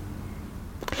klickjakten.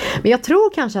 Men jag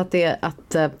tror kanske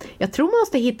jag tror man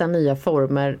måste hitta nya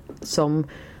former som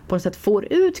på något sätt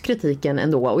får ut kritiken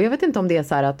ändå. Och jag vet inte om det är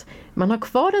så här att man har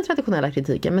kvar den traditionella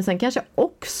kritiken, men sen kanske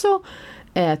också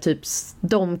typ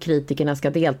de kritikerna ska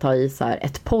delta i så här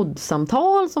ett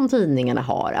poddsamtal som tidningarna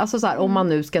har. Alltså så här, om man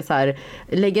nu ska så här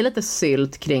lägga lite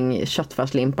sylt kring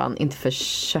köttfärslimpan, inte för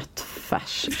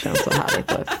köttfärs känns så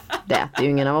härligt, det äter ju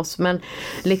ingen av oss, men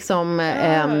liksom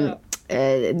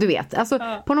du vet, alltså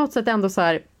på något sätt ändå så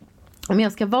här, om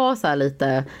jag ska vara så här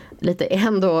lite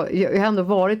ändå, jag har ändå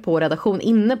varit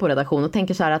inne på redaktion och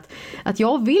tänker så här att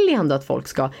jag vill ändå att folk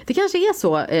ska, det kanske är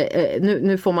så,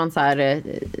 nu får man så här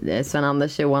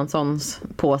Sven-Anders Johanssons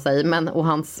på sig, och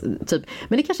hans typ,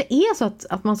 men det kanske är så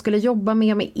att man skulle jobba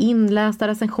med inlästa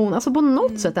recension, alltså på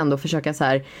något sätt ändå försöka så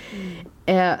här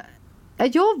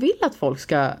jag vill att folk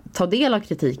ska ta del av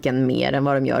kritiken mer än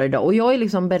vad de gör idag. Och jag är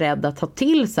liksom beredd att ta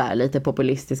till så här lite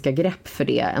populistiska grepp för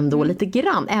det ändå lite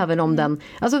grann. Även om den,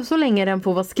 alltså så länge den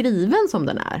får vara skriven som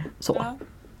den är. Så.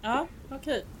 Ja,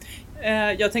 okej.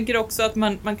 Jag tänker också att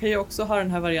man kan ju också ha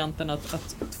den här varianten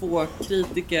att två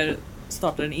kritiker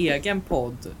startar en egen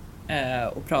podd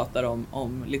och pratar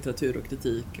om litteratur och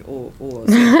kritik och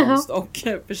scenkonst och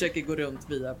försöker gå runt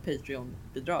via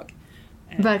Patreon-bidrag.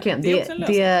 Verkligen.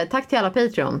 Tack till alla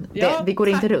Patreon. Ja, vi går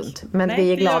tack. inte runt, men Nej,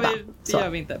 vi är glada. Det gör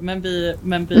vi inte. Men vi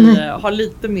har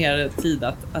lite mer tid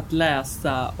att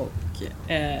läsa och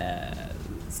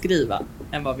skriva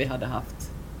än vad vi hade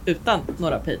haft utan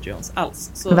några Patreons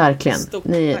alls. Så verkligen. Stort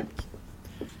Ni tack.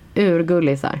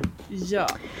 Urgullisar. Ja.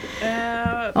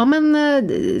 Ja, men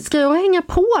ska jag hänga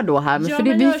på då här? Ja, för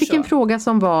vi fick en fråga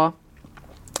som var: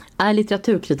 är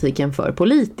litteraturkritiken för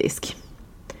politisk?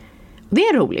 Det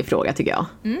är en rolig fråga tycker jag.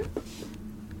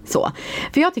 Så.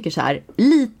 För jag tycker så här,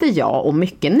 lite ja och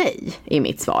mycket nej i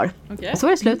mitt svar. Okay. Så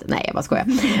var det slut. Nej, jag bara skojar.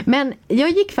 Men jag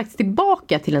gick faktiskt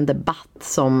tillbaka till en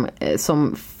debatt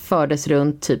som fördes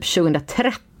runt typ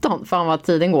 2013. Fan vad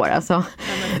tiden går alltså.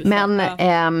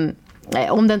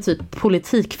 Om den typ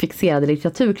politikfixerade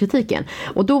litteraturkritiken.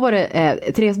 Och då var det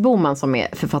Therese Boman som är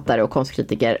författare och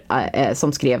konstkritiker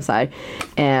som skrev så här: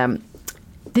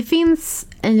 det finns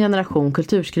en generation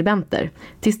kulturskribenter,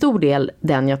 till stor del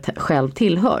den jag själv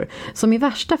tillhör, som i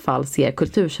värsta fall ser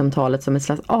kultursamtalet som ett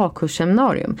slags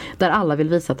A-kursseminarium där alla vill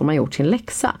visa att de har gjort sin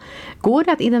läxa. Går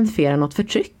det att identifiera något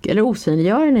förtryck eller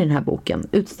osynliggörande i den här boken,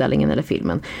 utställningen eller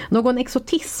filmen? Någon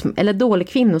exotism eller dålig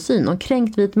kvinnosyn, någon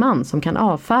kränkt vit man som kan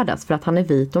avfärdas för att han är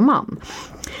vit och man?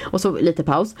 Och så lite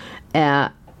paus.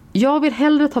 Jag vill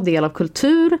hellre ta del av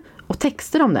kultur och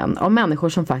texter om den av människor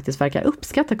som faktiskt verkar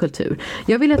uppskatta kultur.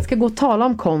 Jag vill att det ska gå att tala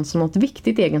om konst som något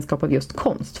viktigt egenskap av just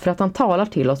konst, för att han talar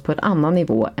till oss på ett annan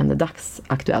nivå än det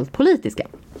dagsaktuellt politiska.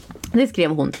 Det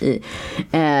skrev hon i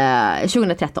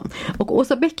 2013. Och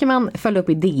Åsa Beckerman följde upp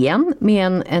i DN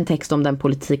med en text om den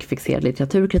politikfixerade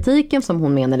litteraturkritiken som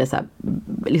hon menade så här,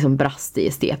 liksom brast i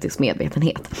estetisk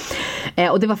medvetenhet.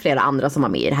 Och det var flera andra som var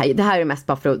med i det här. Det här är mest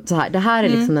bara för att, så här, det här är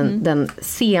liksom den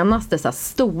senaste så här,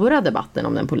 stora debatten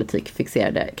om den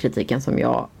politikfixerade kritiken som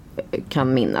jag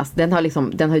kan minnas. Den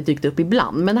har ju dykt upp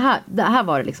ibland, men det här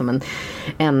var liksom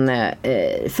en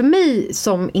för mig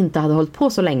som inte hade hållit på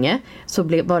så länge, så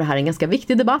var det här en ganska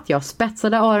viktig debatt. Jag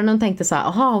spetsade öronen och tänkte så här: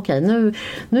 aha, okej,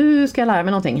 nu ska jag lära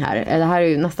mig någonting här. Det här är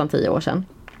ju nästan 10 år sedan.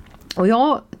 Och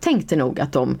jag tänkte nog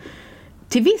att de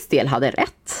till viss del hade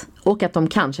rätt och att de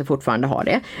kanske fortfarande har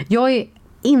det. Jag är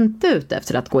inte ute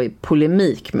efter att gå i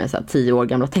polemik med så här 10 år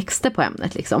gamla texter på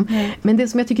ämnet liksom. Men det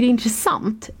som jag tycker är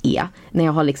intressant är, när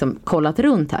jag har liksom kollat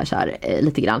runt här så här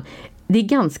lite grann, det är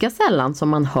ganska sällan som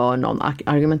man hör någon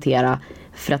argumentera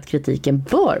för att kritiken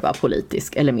bör vara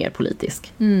politisk eller mer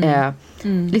politisk.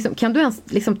 Liksom, kan du ens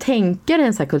liksom tänka dig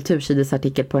en så här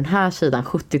kultursidesartikel på den här sidan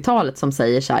 70-talet som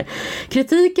säger så här: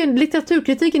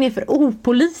 litteraturkritiken är för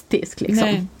opolitisk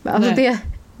liksom. Alltså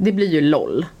det blir ju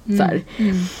LOL så här.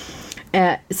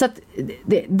 Så att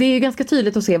det är ju ganska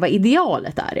tydligt att se vad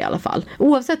idealet är i alla fall.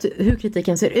 Oavsett hur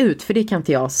kritiken ser ut, för det kan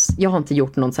inte jag har inte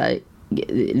gjort någon så här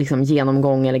liksom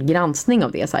genomgång eller granskning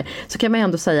av det så kan man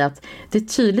ändå säga att det är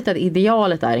tydligt att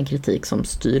idealet är en kritik som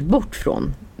styr bort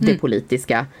från det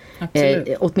politiska,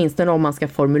 åtminstone om man ska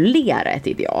formulera ett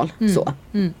ideal så.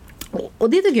 Och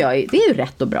det tycker jag det är ju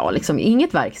rätt och bra liksom.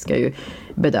 Inget verk ska ju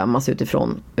bedömas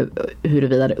utifrån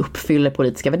huruvida det uppfyller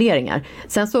politiska värderingar.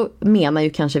 Sen så menar ju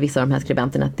kanske vissa av de här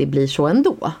skribenterna att det blir så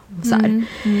ändå så här.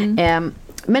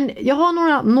 Men jag har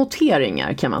några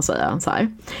noteringar kan man säga så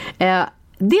här.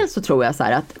 Dels så tror jag så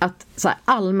här att så här,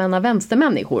 allmänna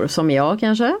vänstermänniskor som jag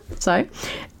kanske så här,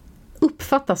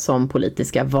 uppfattas som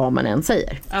politiska vad man än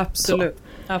säger.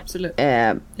 Absolut.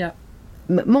 Ja.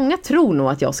 Många tror nog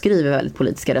att jag skriver väldigt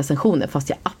politiska recensioner, fast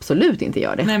jag absolut inte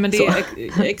gör det. Nej, men det är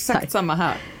exakt samma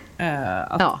här.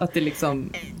 Att det liksom,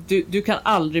 du kan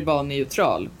aldrig vara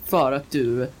neutral för att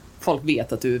folk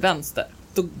vet att du är vänster.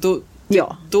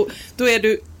 Då är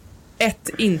du 1,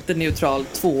 inte neutral,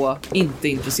 2, inte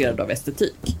intresserad av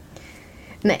estetik.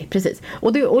 Nej, precis.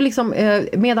 Och liksom,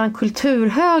 medan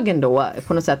kulturhögen då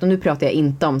på något sätt, och nu pratar jag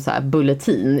inte om så här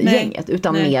bulletin-gänget,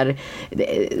 utan mer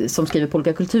som skriver på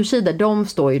olika kultursidor, de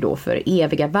står ju då för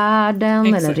eviga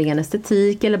värden eller ren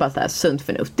estetik eller bara så här sunt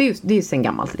förnuft. Det är ju sen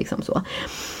gammalt liksom så.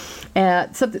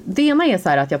 Så att det ena är så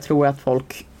här att jag tror att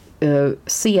folk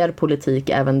ser politik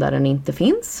även där den inte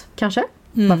finns, kanske.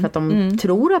 Bara för att de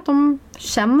tror att de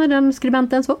känner den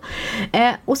skribenten så.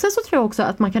 Och sen så tror jag också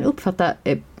att man kan uppfatta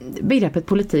begreppet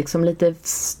politik som lite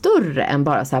större än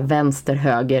bara så här vänster,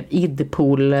 höger,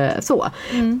 idpol så.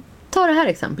 Ta det här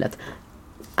exemplet.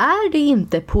 Är det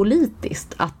inte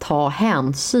politiskt att ta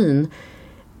hänsyn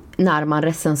när man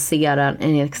recenserar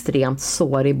en extremt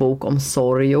sårig bok om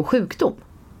sorg och sjukdom?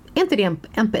 Är inte det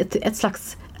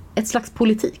ett slags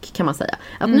politik kan man säga.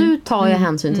 Att nu tar jag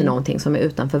hänsyn till någonting som är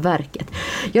utanför verket.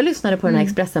 Jag lyssnade på den här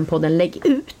Expressen-podden Lägg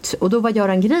ut, och då var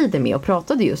Göran Greider med och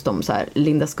pratade just om så här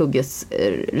Linda Skugges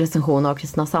recension av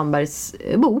Kristina Sandbergs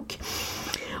bok.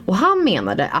 Och han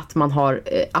menade att man har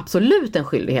absolut en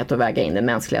skyldighet att väga in den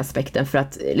mänskliga aspekten för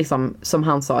att, liksom, som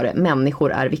han sa det,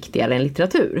 människor är viktigare än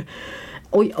litteratur.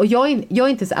 Och jag är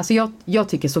inte, alltså jag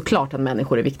tycker såklart att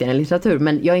människor är viktigare än litteratur,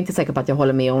 men jag är inte säker på att jag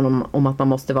håller med honom om att man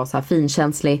måste vara så här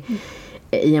finkänslig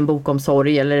i en bok om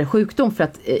sorg eller sjukdom, för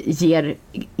att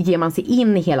ger man sig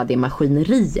in i hela det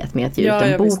maskineriet med att ge ut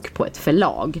en bok på ett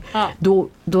förlag,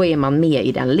 då är man med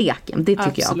i den leken. Det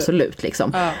tycker jag absolut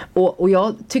liksom. Och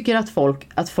jag tycker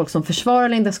att folk som försvarar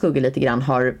Linda Skugge lite grann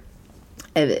har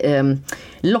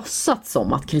låtsats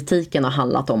som att kritiken har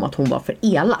handlat om att hon var för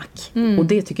elak. Och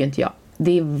det tycker inte jag.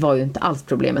 Det var ju inte alls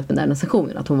problemet med den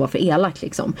recensionen, att hon var för elak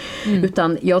liksom.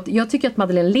 Utan jag tycker att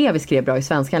Madeleine Levi skrev bra i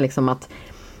Svenskan liksom, att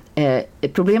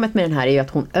problemet med den här är ju att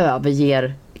hon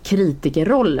överger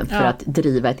kritikerrollen för att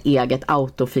driva ett eget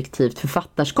autofiktivt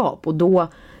författarskap, och då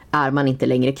är man inte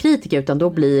längre kritiker, utan då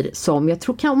blir, som jag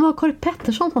tror kan vara Kari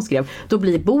Pettersson som skrev, då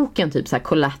blir boken typ så här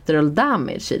collateral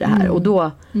damage i det här, och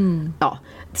då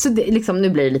så det, liksom, nu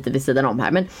blir det lite vid sidan om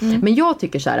här, men jag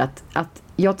tycker så här att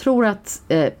jag tror att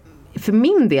för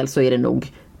min del så är det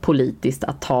nog politiskt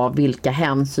att ta vilka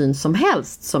hänsyn som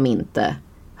helst som inte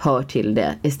hör till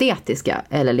det estetiska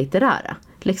eller litterära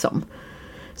liksom.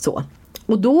 Så.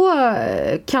 Och då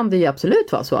kan det ju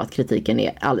absolut vara så att kritiken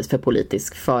är alldeles för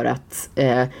politisk, för att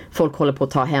folk håller på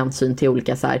att ta hänsyn till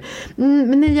olika så här,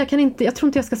 men nej, jag tror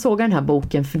inte jag ska såga den här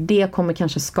boken, för det kommer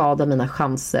kanske skada mina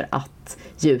chanser att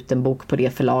ge ut en bok på det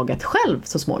förlaget själv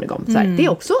så småningom. Så här, det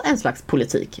är också en slags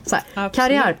politik. Så här,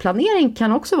 karriärplanering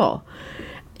kan också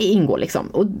ingå liksom.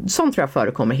 Och sånt tror jag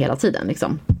förekommer hela tiden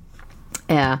liksom.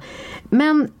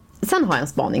 Men sen har jag en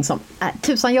spaning som,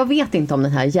 tusan, jag vet inte om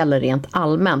den här gäller rent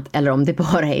allmänt eller om det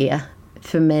bara är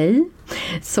för mig.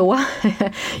 Så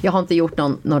jag har inte gjort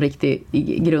någon riktig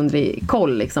grundlig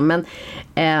koll liksom. Men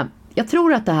jag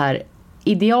tror att det här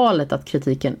idealet att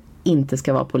kritiken inte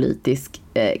ska vara politisk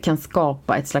kan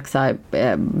skapa ett slags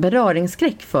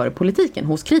beröringsskräck för politiken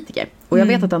hos kritiker. Och jag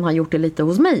vet att han har gjort det lite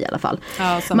hos mig i alla fall.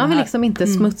 Ja, man vill liksom inte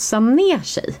smutsa ner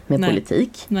sig med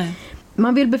politik. Nej.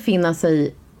 Man vill befinna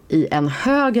sig i en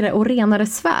högre och renare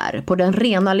sfär, på den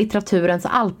rena litteraturens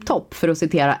alptopp, för att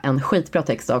citera en skitbra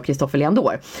text av Christopher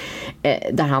Leandor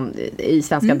där han, i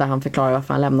Svenskan, där han förklarar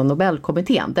varför han lämnar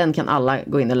Nobelkommittén. Den kan alla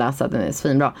gå in och läsa, den är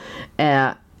svinbra.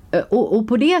 Och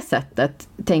på det sättet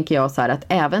tänker jag så här, att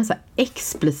även så här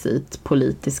explicit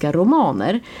politiska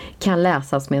romaner kan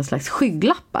läsas med en slags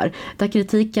skygglappar, där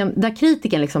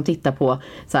kritiken liksom tittar på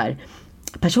så här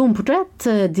personporträtt,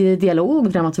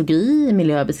 dialog, dramaturgi,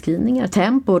 miljöbeskrivningar,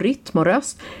 tempo, rytm och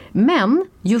röst. Men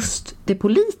just det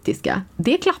politiska,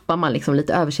 det klappar man liksom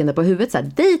lite överseende på huvudet. Så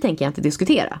här, det tänker jag inte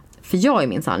diskutera. För jag är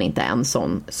minsann inte en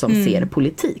sån som ser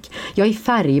politik. Jag är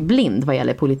färgblind vad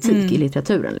gäller politik i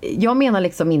litteraturen. Jag menar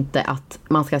liksom inte att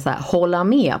man ska så här, hålla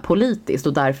med politiskt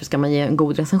och därför ska man ge en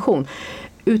god recension.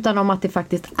 Utan om att det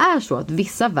faktiskt är så att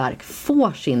vissa verk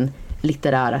får sin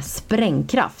litterära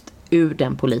sprängkraft ur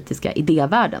den politiska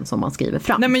idévärlden som man skriver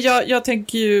fram. Nej, men jag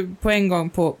tänker ju på en gång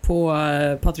på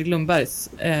Patrik Lundbergs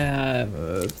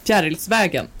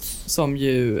Fjärilsvägen, som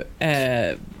ju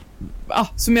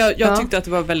som jag tyckte att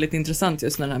det var väldigt intressant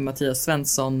just när den här Mattias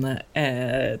Svensson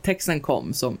texten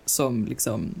kom, som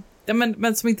liksom, ja,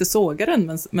 men som inte sågar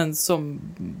den, men som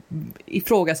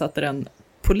ifrågasatte den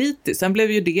politiskt. Sen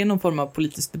blev ju det någon form av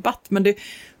politisk debatt, men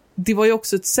det var ju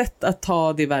också ett sätt att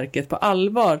ta det verket på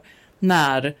allvar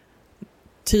när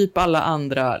typ alla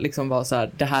andra liksom var så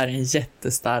här, det här är en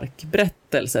jättestark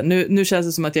berättelse. Nu känns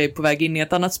det som att jag är på väg in i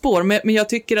ett annat spår, men jag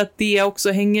tycker att det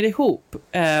också hänger ihop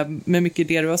med mycket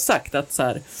det du har sagt, att så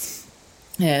här,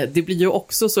 det blir ju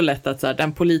också så lätt att så här,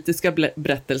 den politiska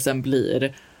berättelsen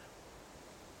blir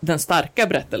den starka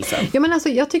berättelsen. Ja, men alltså,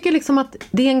 jag tycker liksom att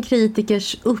det är en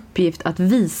kritikers uppgift att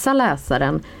visa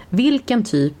läsaren vilken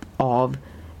typ av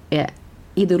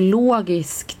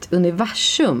ideologiskt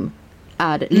universum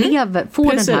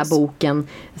får den här boken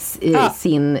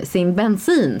sin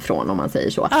bensin från, om man säger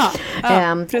så.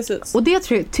 Precis. Och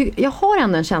det jag har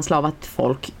ändå en känsla av att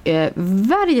folk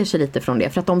värjer sig lite från det,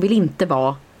 för att de vill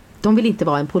inte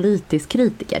vara en politisk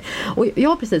kritiker. Och jag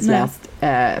har precis läst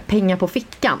Pengar på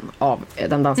fickan av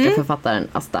den danska författaren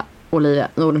Asta Olivia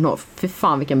Nordenhof. Fy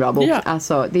fan vilken bra bok.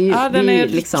 Alltså, det är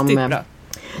liksom bra.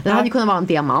 Det hade kunnat vara en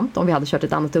diamant om vi hade kört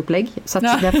ett annat upplägg. Så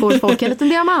att där får folk en liten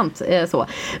diamant. Så.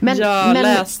 Men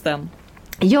läs den.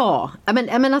 Ja,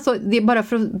 men alltså, det är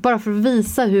bara för att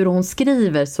visa hur hon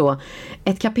skriver. Så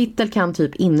ett kapitel kan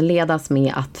typ inledas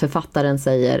med att författaren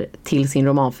säger till sin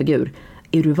romanfigur: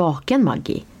 är du vaken,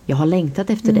 Maggie? jag har längtat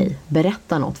efter dig,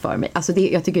 berätta något för mig. Alltså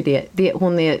jag tycker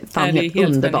hon är fan helt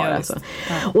underbar. Alltså.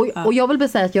 Och jag vill bara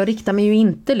säga att jag riktar mig ju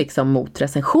inte liksom mot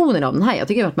recensioner av den här. Jag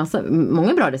tycker det har varit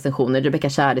många bra recensioner. Rebecca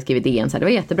Kärde skrev i DN, så här, det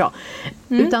var jättebra.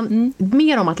 Utan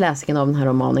mer om att läsningen av den här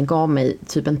romanen gav mig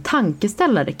typ en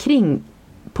tankeställare kring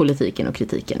politiken och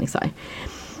kritiken. Så här.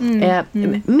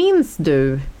 Minns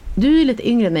du är ju lite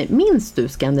yngre än mig, minns du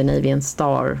Scandinavian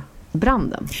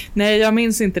Star-branden? Nej, jag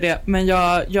minns inte det, men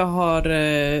jag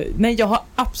har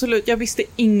absolut, jag visste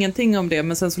ingenting om det,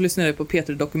 men sen så lyssnade jag på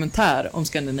Peter Dokumentär om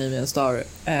Scandinavian Star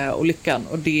och lyckan,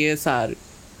 och det är så här,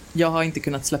 jag har inte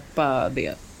kunnat släppa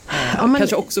det.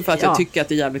 Kanske också för att jag tycker att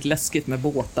det är jävligt läskigt med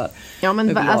båtar. Ja,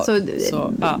 men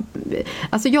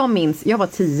alltså jag minns, jag var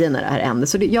 10 när det här hände,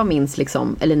 så jag minns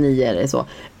liksom, eller 9 eller så,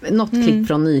 något klipp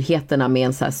från nyheterna med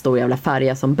en så här stor jävla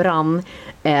färja som brann.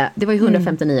 Det var ju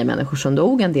 159 människor som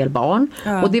dog, en del barn.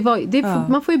 Och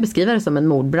man får ju beskriva det som en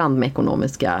mordbrand med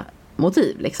ekonomiska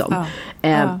motiv liksom.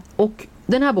 Och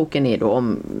den här boken är då,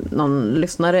 om någon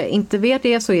lyssnare inte vet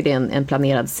det, så är det en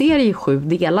planerad serie i 7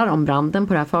 delar om branden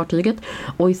på det här fartyget.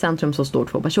 Och i centrum så står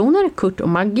 2 personer, Kurt och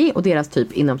Maggie, och deras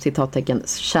typ inom citattecken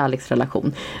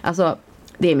kärleksrelation. Alltså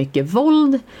det är mycket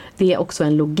våld, det är också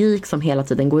en logik som hela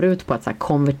tiden går ut på att så här,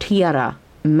 konvertera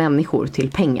människor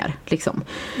till pengar. Liksom.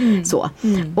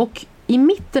 Och i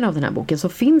mitten av den här boken så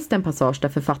finns det en passage där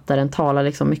författaren talar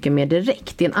liksom mycket mer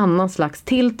direkt. Det är en annan slags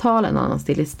tilltal, en annan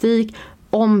stilistik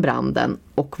om branden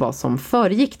och vad som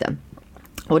föregick den.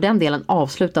 Och den delen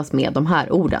avslutas med de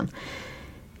här orden.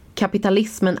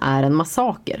 Kapitalismen är en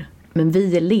massaker, men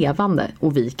vi är levande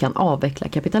och vi kan avveckla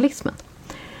kapitalismen.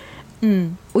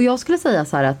 Och jag skulle säga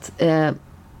så här att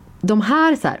de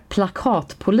här, så här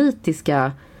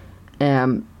plakatpolitiska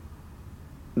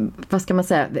vad ska man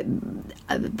säga,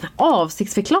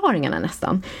 avsiktsförklaringarna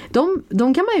nästan,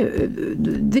 de kan man ju,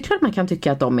 det är klart man kan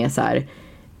tycka att de är så här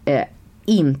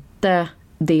inte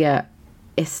det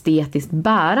estetiskt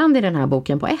bärande i den här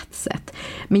boken på ett sätt.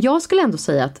 Men jag skulle ändå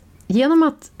säga att genom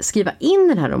att skriva in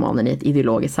den här romanen i ett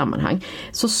ideologiskt sammanhang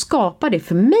så skapar det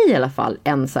för mig i alla fall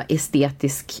en så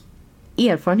estetisk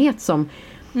erfarenhet som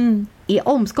är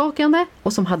omskakande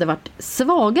och som hade varit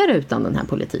svagare utan den här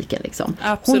politiken. Liksom.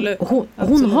 Absolut.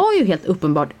 Hon har ju helt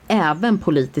uppenbart även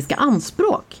politiska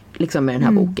anspråk liksom, med den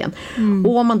här boken.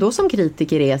 Och om man då som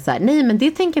kritiker är så här, nej men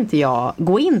det tänker inte jag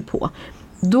gå in på,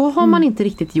 då har man inte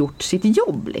riktigt gjort sitt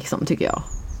jobb liksom, tycker jag.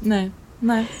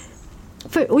 Nej.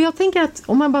 Och jag tänker att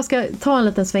om man bara ska ta en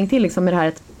liten sväng till liksom, med det här,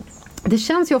 att det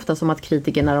känns ju ofta som att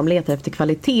kritiker när de letar efter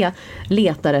kvalitet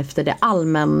letar efter det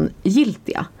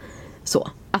allmängiltiga. Så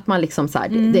att man liksom så här,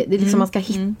 det liksom man ska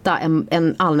hitta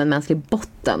en allmänmänsklig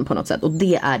botten på något sätt, och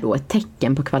det är då ett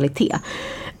tecken på kvalitet.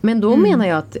 Men då menar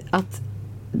jag att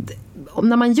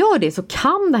när man gör det så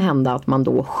kan det hända att man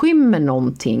då skymmer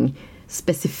någonting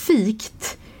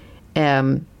specifikt,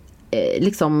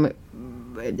 liksom,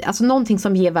 alltså någonting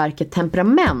som ger verket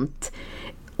temperament,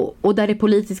 och där det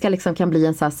politiska liksom kan bli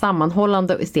en så här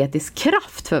sammanhållande och estetisk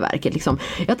kraft för verket liksom.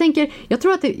 Jag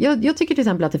tycker till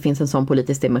exempel att det finns en sån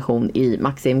politisk dimension i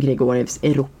Maxim Grigorjevs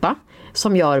Europa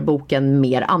som gör boken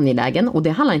mer angelägen, och det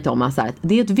handlar inte om att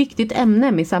det är ett viktigt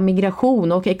ämne med så här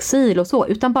migration och exil och så,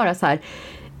 utan bara så här,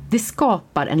 det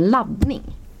skapar en laddning.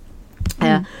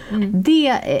 Det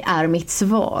är mitt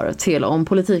svar till om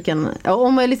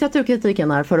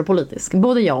litteraturkritiken är för politisk.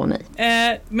 Både ja och nej.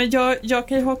 Men jag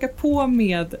kan ju haka på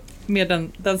med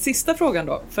den sista frågan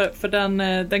då. För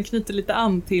den knyter lite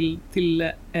an till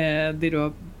det du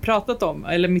har pratat om.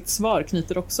 Eller mitt svar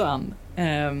knyter också an.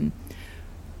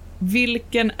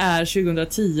 Vilken är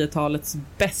 2010-talets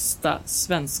bästa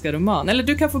svenska roman? Eller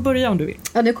du kan få börja om du vill.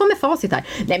 Ja, nu kommer facit här.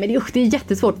 Nej, men det är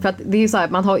jättesvårt, för att det är så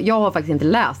här, jag har faktiskt inte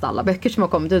läst alla böcker som har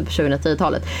kommit ut på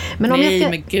 2010-talet.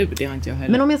 Men gud, det har inte jag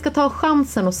heller. Men om jag ska ta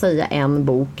chansen och säga en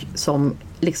bok som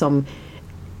liksom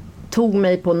tog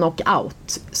mig på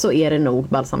knockout, så är det nog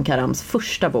Balsam Karams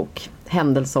första bok,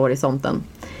 Händelsehorisonten.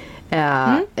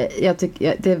 Jag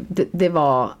tycker det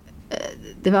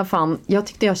var fan, jag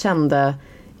tyckte jag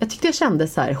kände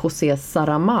så här José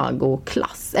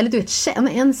Saramago-klass. Eller du vet,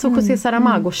 en så José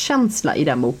Saramago-känsla i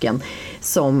den boken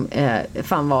som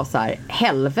fan var så här,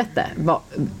 helvete.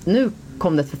 Nu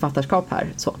kom det ett författarskap här.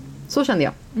 Så kände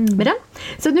jag med den.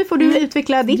 Så nu får du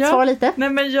utveckla ditt svar lite. Nej,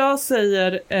 men jag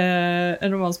säger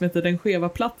en roman som heter Den skeva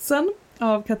platsen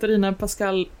av Katarina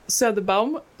Pascal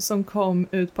Söderbaum, som kom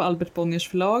ut på Albert Bonniers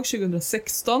förlag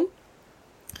 2016.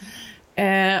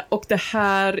 Och det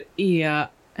här är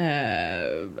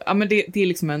men det är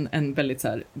liksom en väldigt så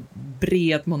här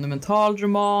bred monumental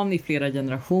roman i flera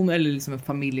generationer, eller liksom en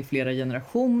familj i flera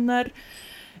generationer.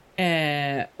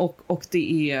 Och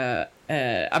det är...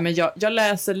 jag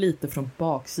läser lite från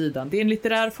baksidan. Det är en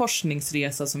litterär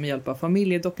forskningsresa som med hjälp av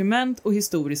familjedokument och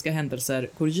historiska händelser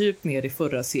går djupt ner i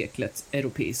förra seklets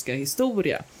europeiska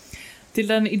historia. Till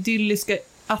den idylliska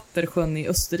Attersjön i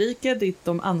Österrike, dit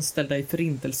de anställda i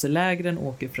förintelselägren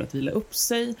åker för att vila upp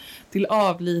sig. Till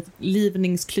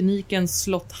avlivningskliniken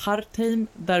Slott Hartheim,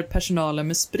 där personalen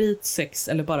med sprit, sex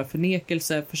eller bara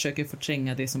förnekelse försöker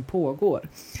förtränga det som pågår.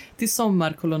 Till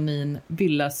sommarkolonin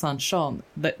Villa Saint-Jean,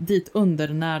 dit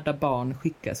undernärda barn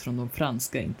skickas från de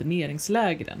franska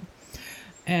interneringslägren.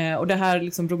 Och det här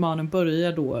liksom, romanen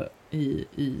börjar då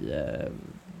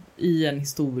i en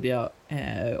historia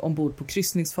ombord på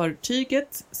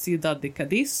kryssningsfartyget Ciudad de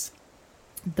Cádiz,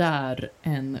 där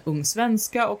en ung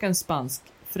svenska och en spansk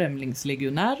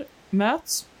främlingslegionär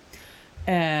möts.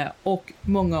 Och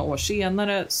många år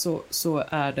senare så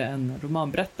är det en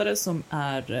romanberättare som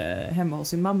är hemma hos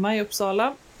sin mamma i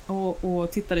Uppsala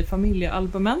och tittar i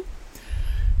familjealbumen.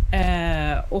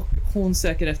 Och hon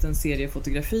söker efter en serie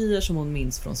fotografier som hon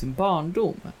minns från sin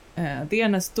barndom. Det är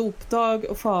hennes dopdag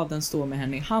och fadern står med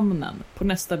henne i hamnen. På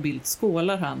nästa bild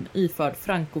skålar han iförd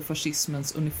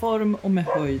frankofascismens uniform och med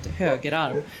höjd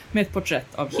högerarm med ett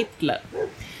porträtt av Hitler.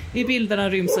 I bilderna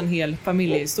ryms en hel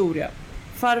familjehistoria.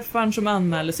 Farfaren som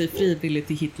anmäler sig frivilligt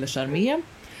till Hitlers armé.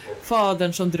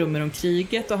 Fadern som drömmer om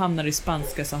kriget och hamnar i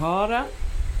spanska Sahara.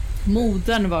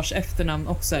 Modern vars efternamn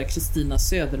också är Kristina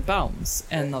Söderbaums,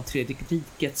 en av Tredje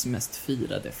rikets mest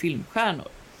firade filmstjärnor.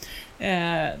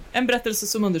 En berättelse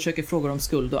som undersöker frågor om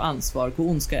skuld och ansvar. Går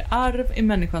ondska i arv? Är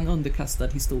människan underkastad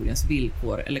historiens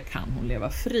villkor eller kan hon leva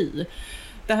fri?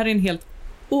 Det här är en helt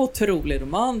otrolig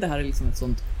roman. Det här är liksom ett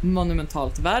sånt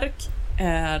monumentalt verk.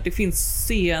 Det finns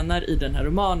scener i den här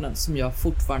romanen som jag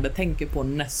fortfarande tänker på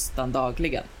nästan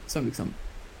dagligen. Som liksom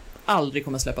aldrig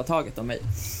kommer släppa taget om mig.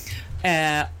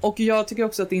 Och jag tycker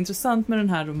också att det är intressant med den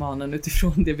här romanen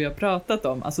utifrån det vi har pratat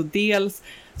om. Alltså dels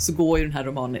så går ju den här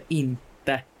romanen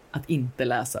inte att inte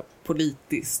läsa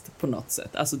politiskt på något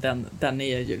sätt. Alltså den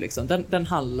är ju liksom, den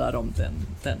handlar om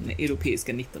den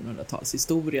europeiska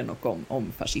 1900-talshistorien och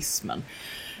om fascismen.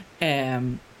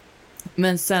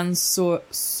 Men sen så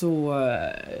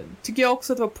tycker jag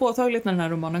också att det var påtagligt när den här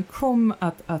romanen kom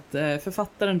att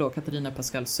författaren då, Katarina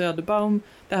Pascal Söderbaum,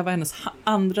 det här var hennes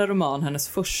andra roman, hennes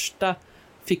första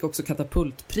fick också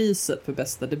Katapultpriset för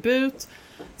bästa debut.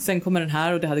 Sen kommer den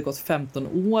här och det hade gått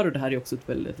 15 år och det här är också ett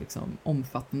väldigt liksom,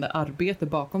 omfattande arbete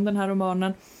bakom den här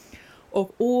romanen.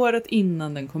 Och året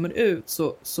innan den kommer ut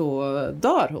så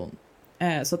dör hon.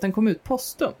 Så att den kom ut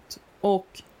postumt.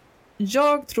 Och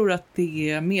jag tror att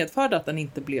det medförde att den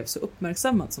inte blev så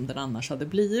uppmärksammad som den annars hade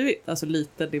blivit. Alltså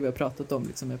lite det vi har pratat om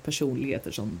liksom, med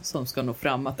personligheter som ska nå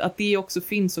fram. Att det också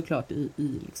finns såklart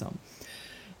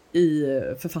i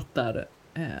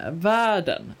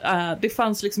författarvärlden. Det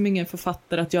fanns liksom ingen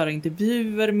författare att göra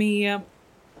intervjuer med.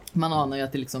 Man anar ju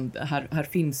att det liksom, här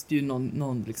finns det ju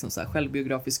någon liksom så här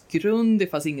självbiografisk grund. Det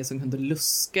fanns ingen som kunde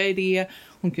luska i det.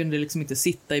 Hon kunde liksom inte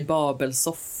sitta i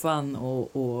Babelsoffan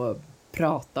och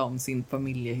prata om sin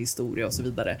familjehistoria och så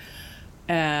vidare.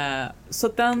 Så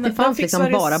det fanns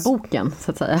liksom bara boken,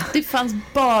 så att säga. Det fanns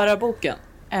bara boken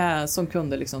som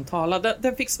kunde liksom tala.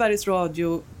 Den fick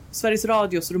Sveriges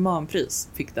Radios romanpris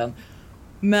fick den.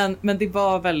 Men det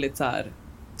var väldigt så här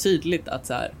tydligt att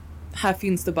så här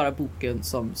finns det bara boken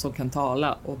som kan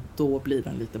tala och då blir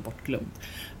den lite bortglömd.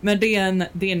 Men det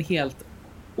är en helt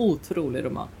otrolig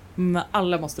roman.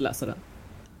 Alla måste läsa den.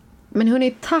 Men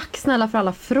hörni, tack snälla för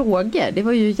alla frågor. Det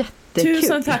var ju jättekul.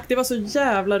 Tusen tack, det var så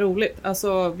jävla roligt.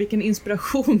 Alltså vilken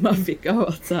inspiration man fick av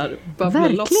att så här babbla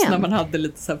loss när man hade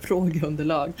lite så här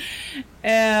frågeunderlag.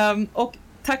 Och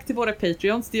tack till våra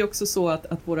Patreons. Det är också så att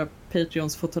våra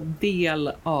Patreons får ta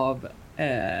del av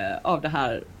det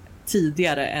här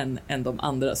tidigare än de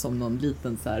andra som någon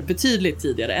liten så här, betydligt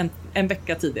tidigare, en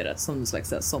vecka tidigare som en slags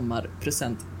så här,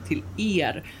 sommarpresent till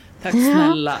er. Tack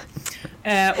snälla.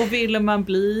 Och vill man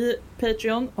bli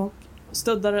Patreon och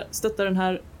stötta den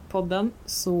här podden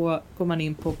så går man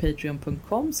in på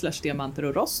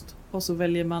patreon.com/diamanterorost och så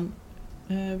väljer man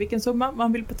vilken summa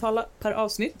man vill betala per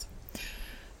avsnitt.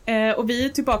 Och vi är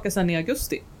tillbaka sen i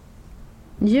augusti.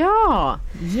 Ja.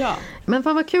 Men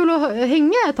fan vad kul att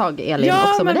hänga ett tag, Elin,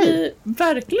 också med dig.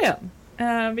 Verkligen.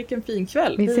 Vilken fin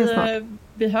kväll. Vi ses snart.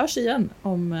 Vi hörs igen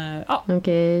om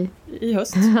Okej. i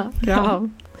höst. Bra.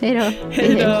 Hej då.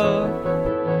 Hej då.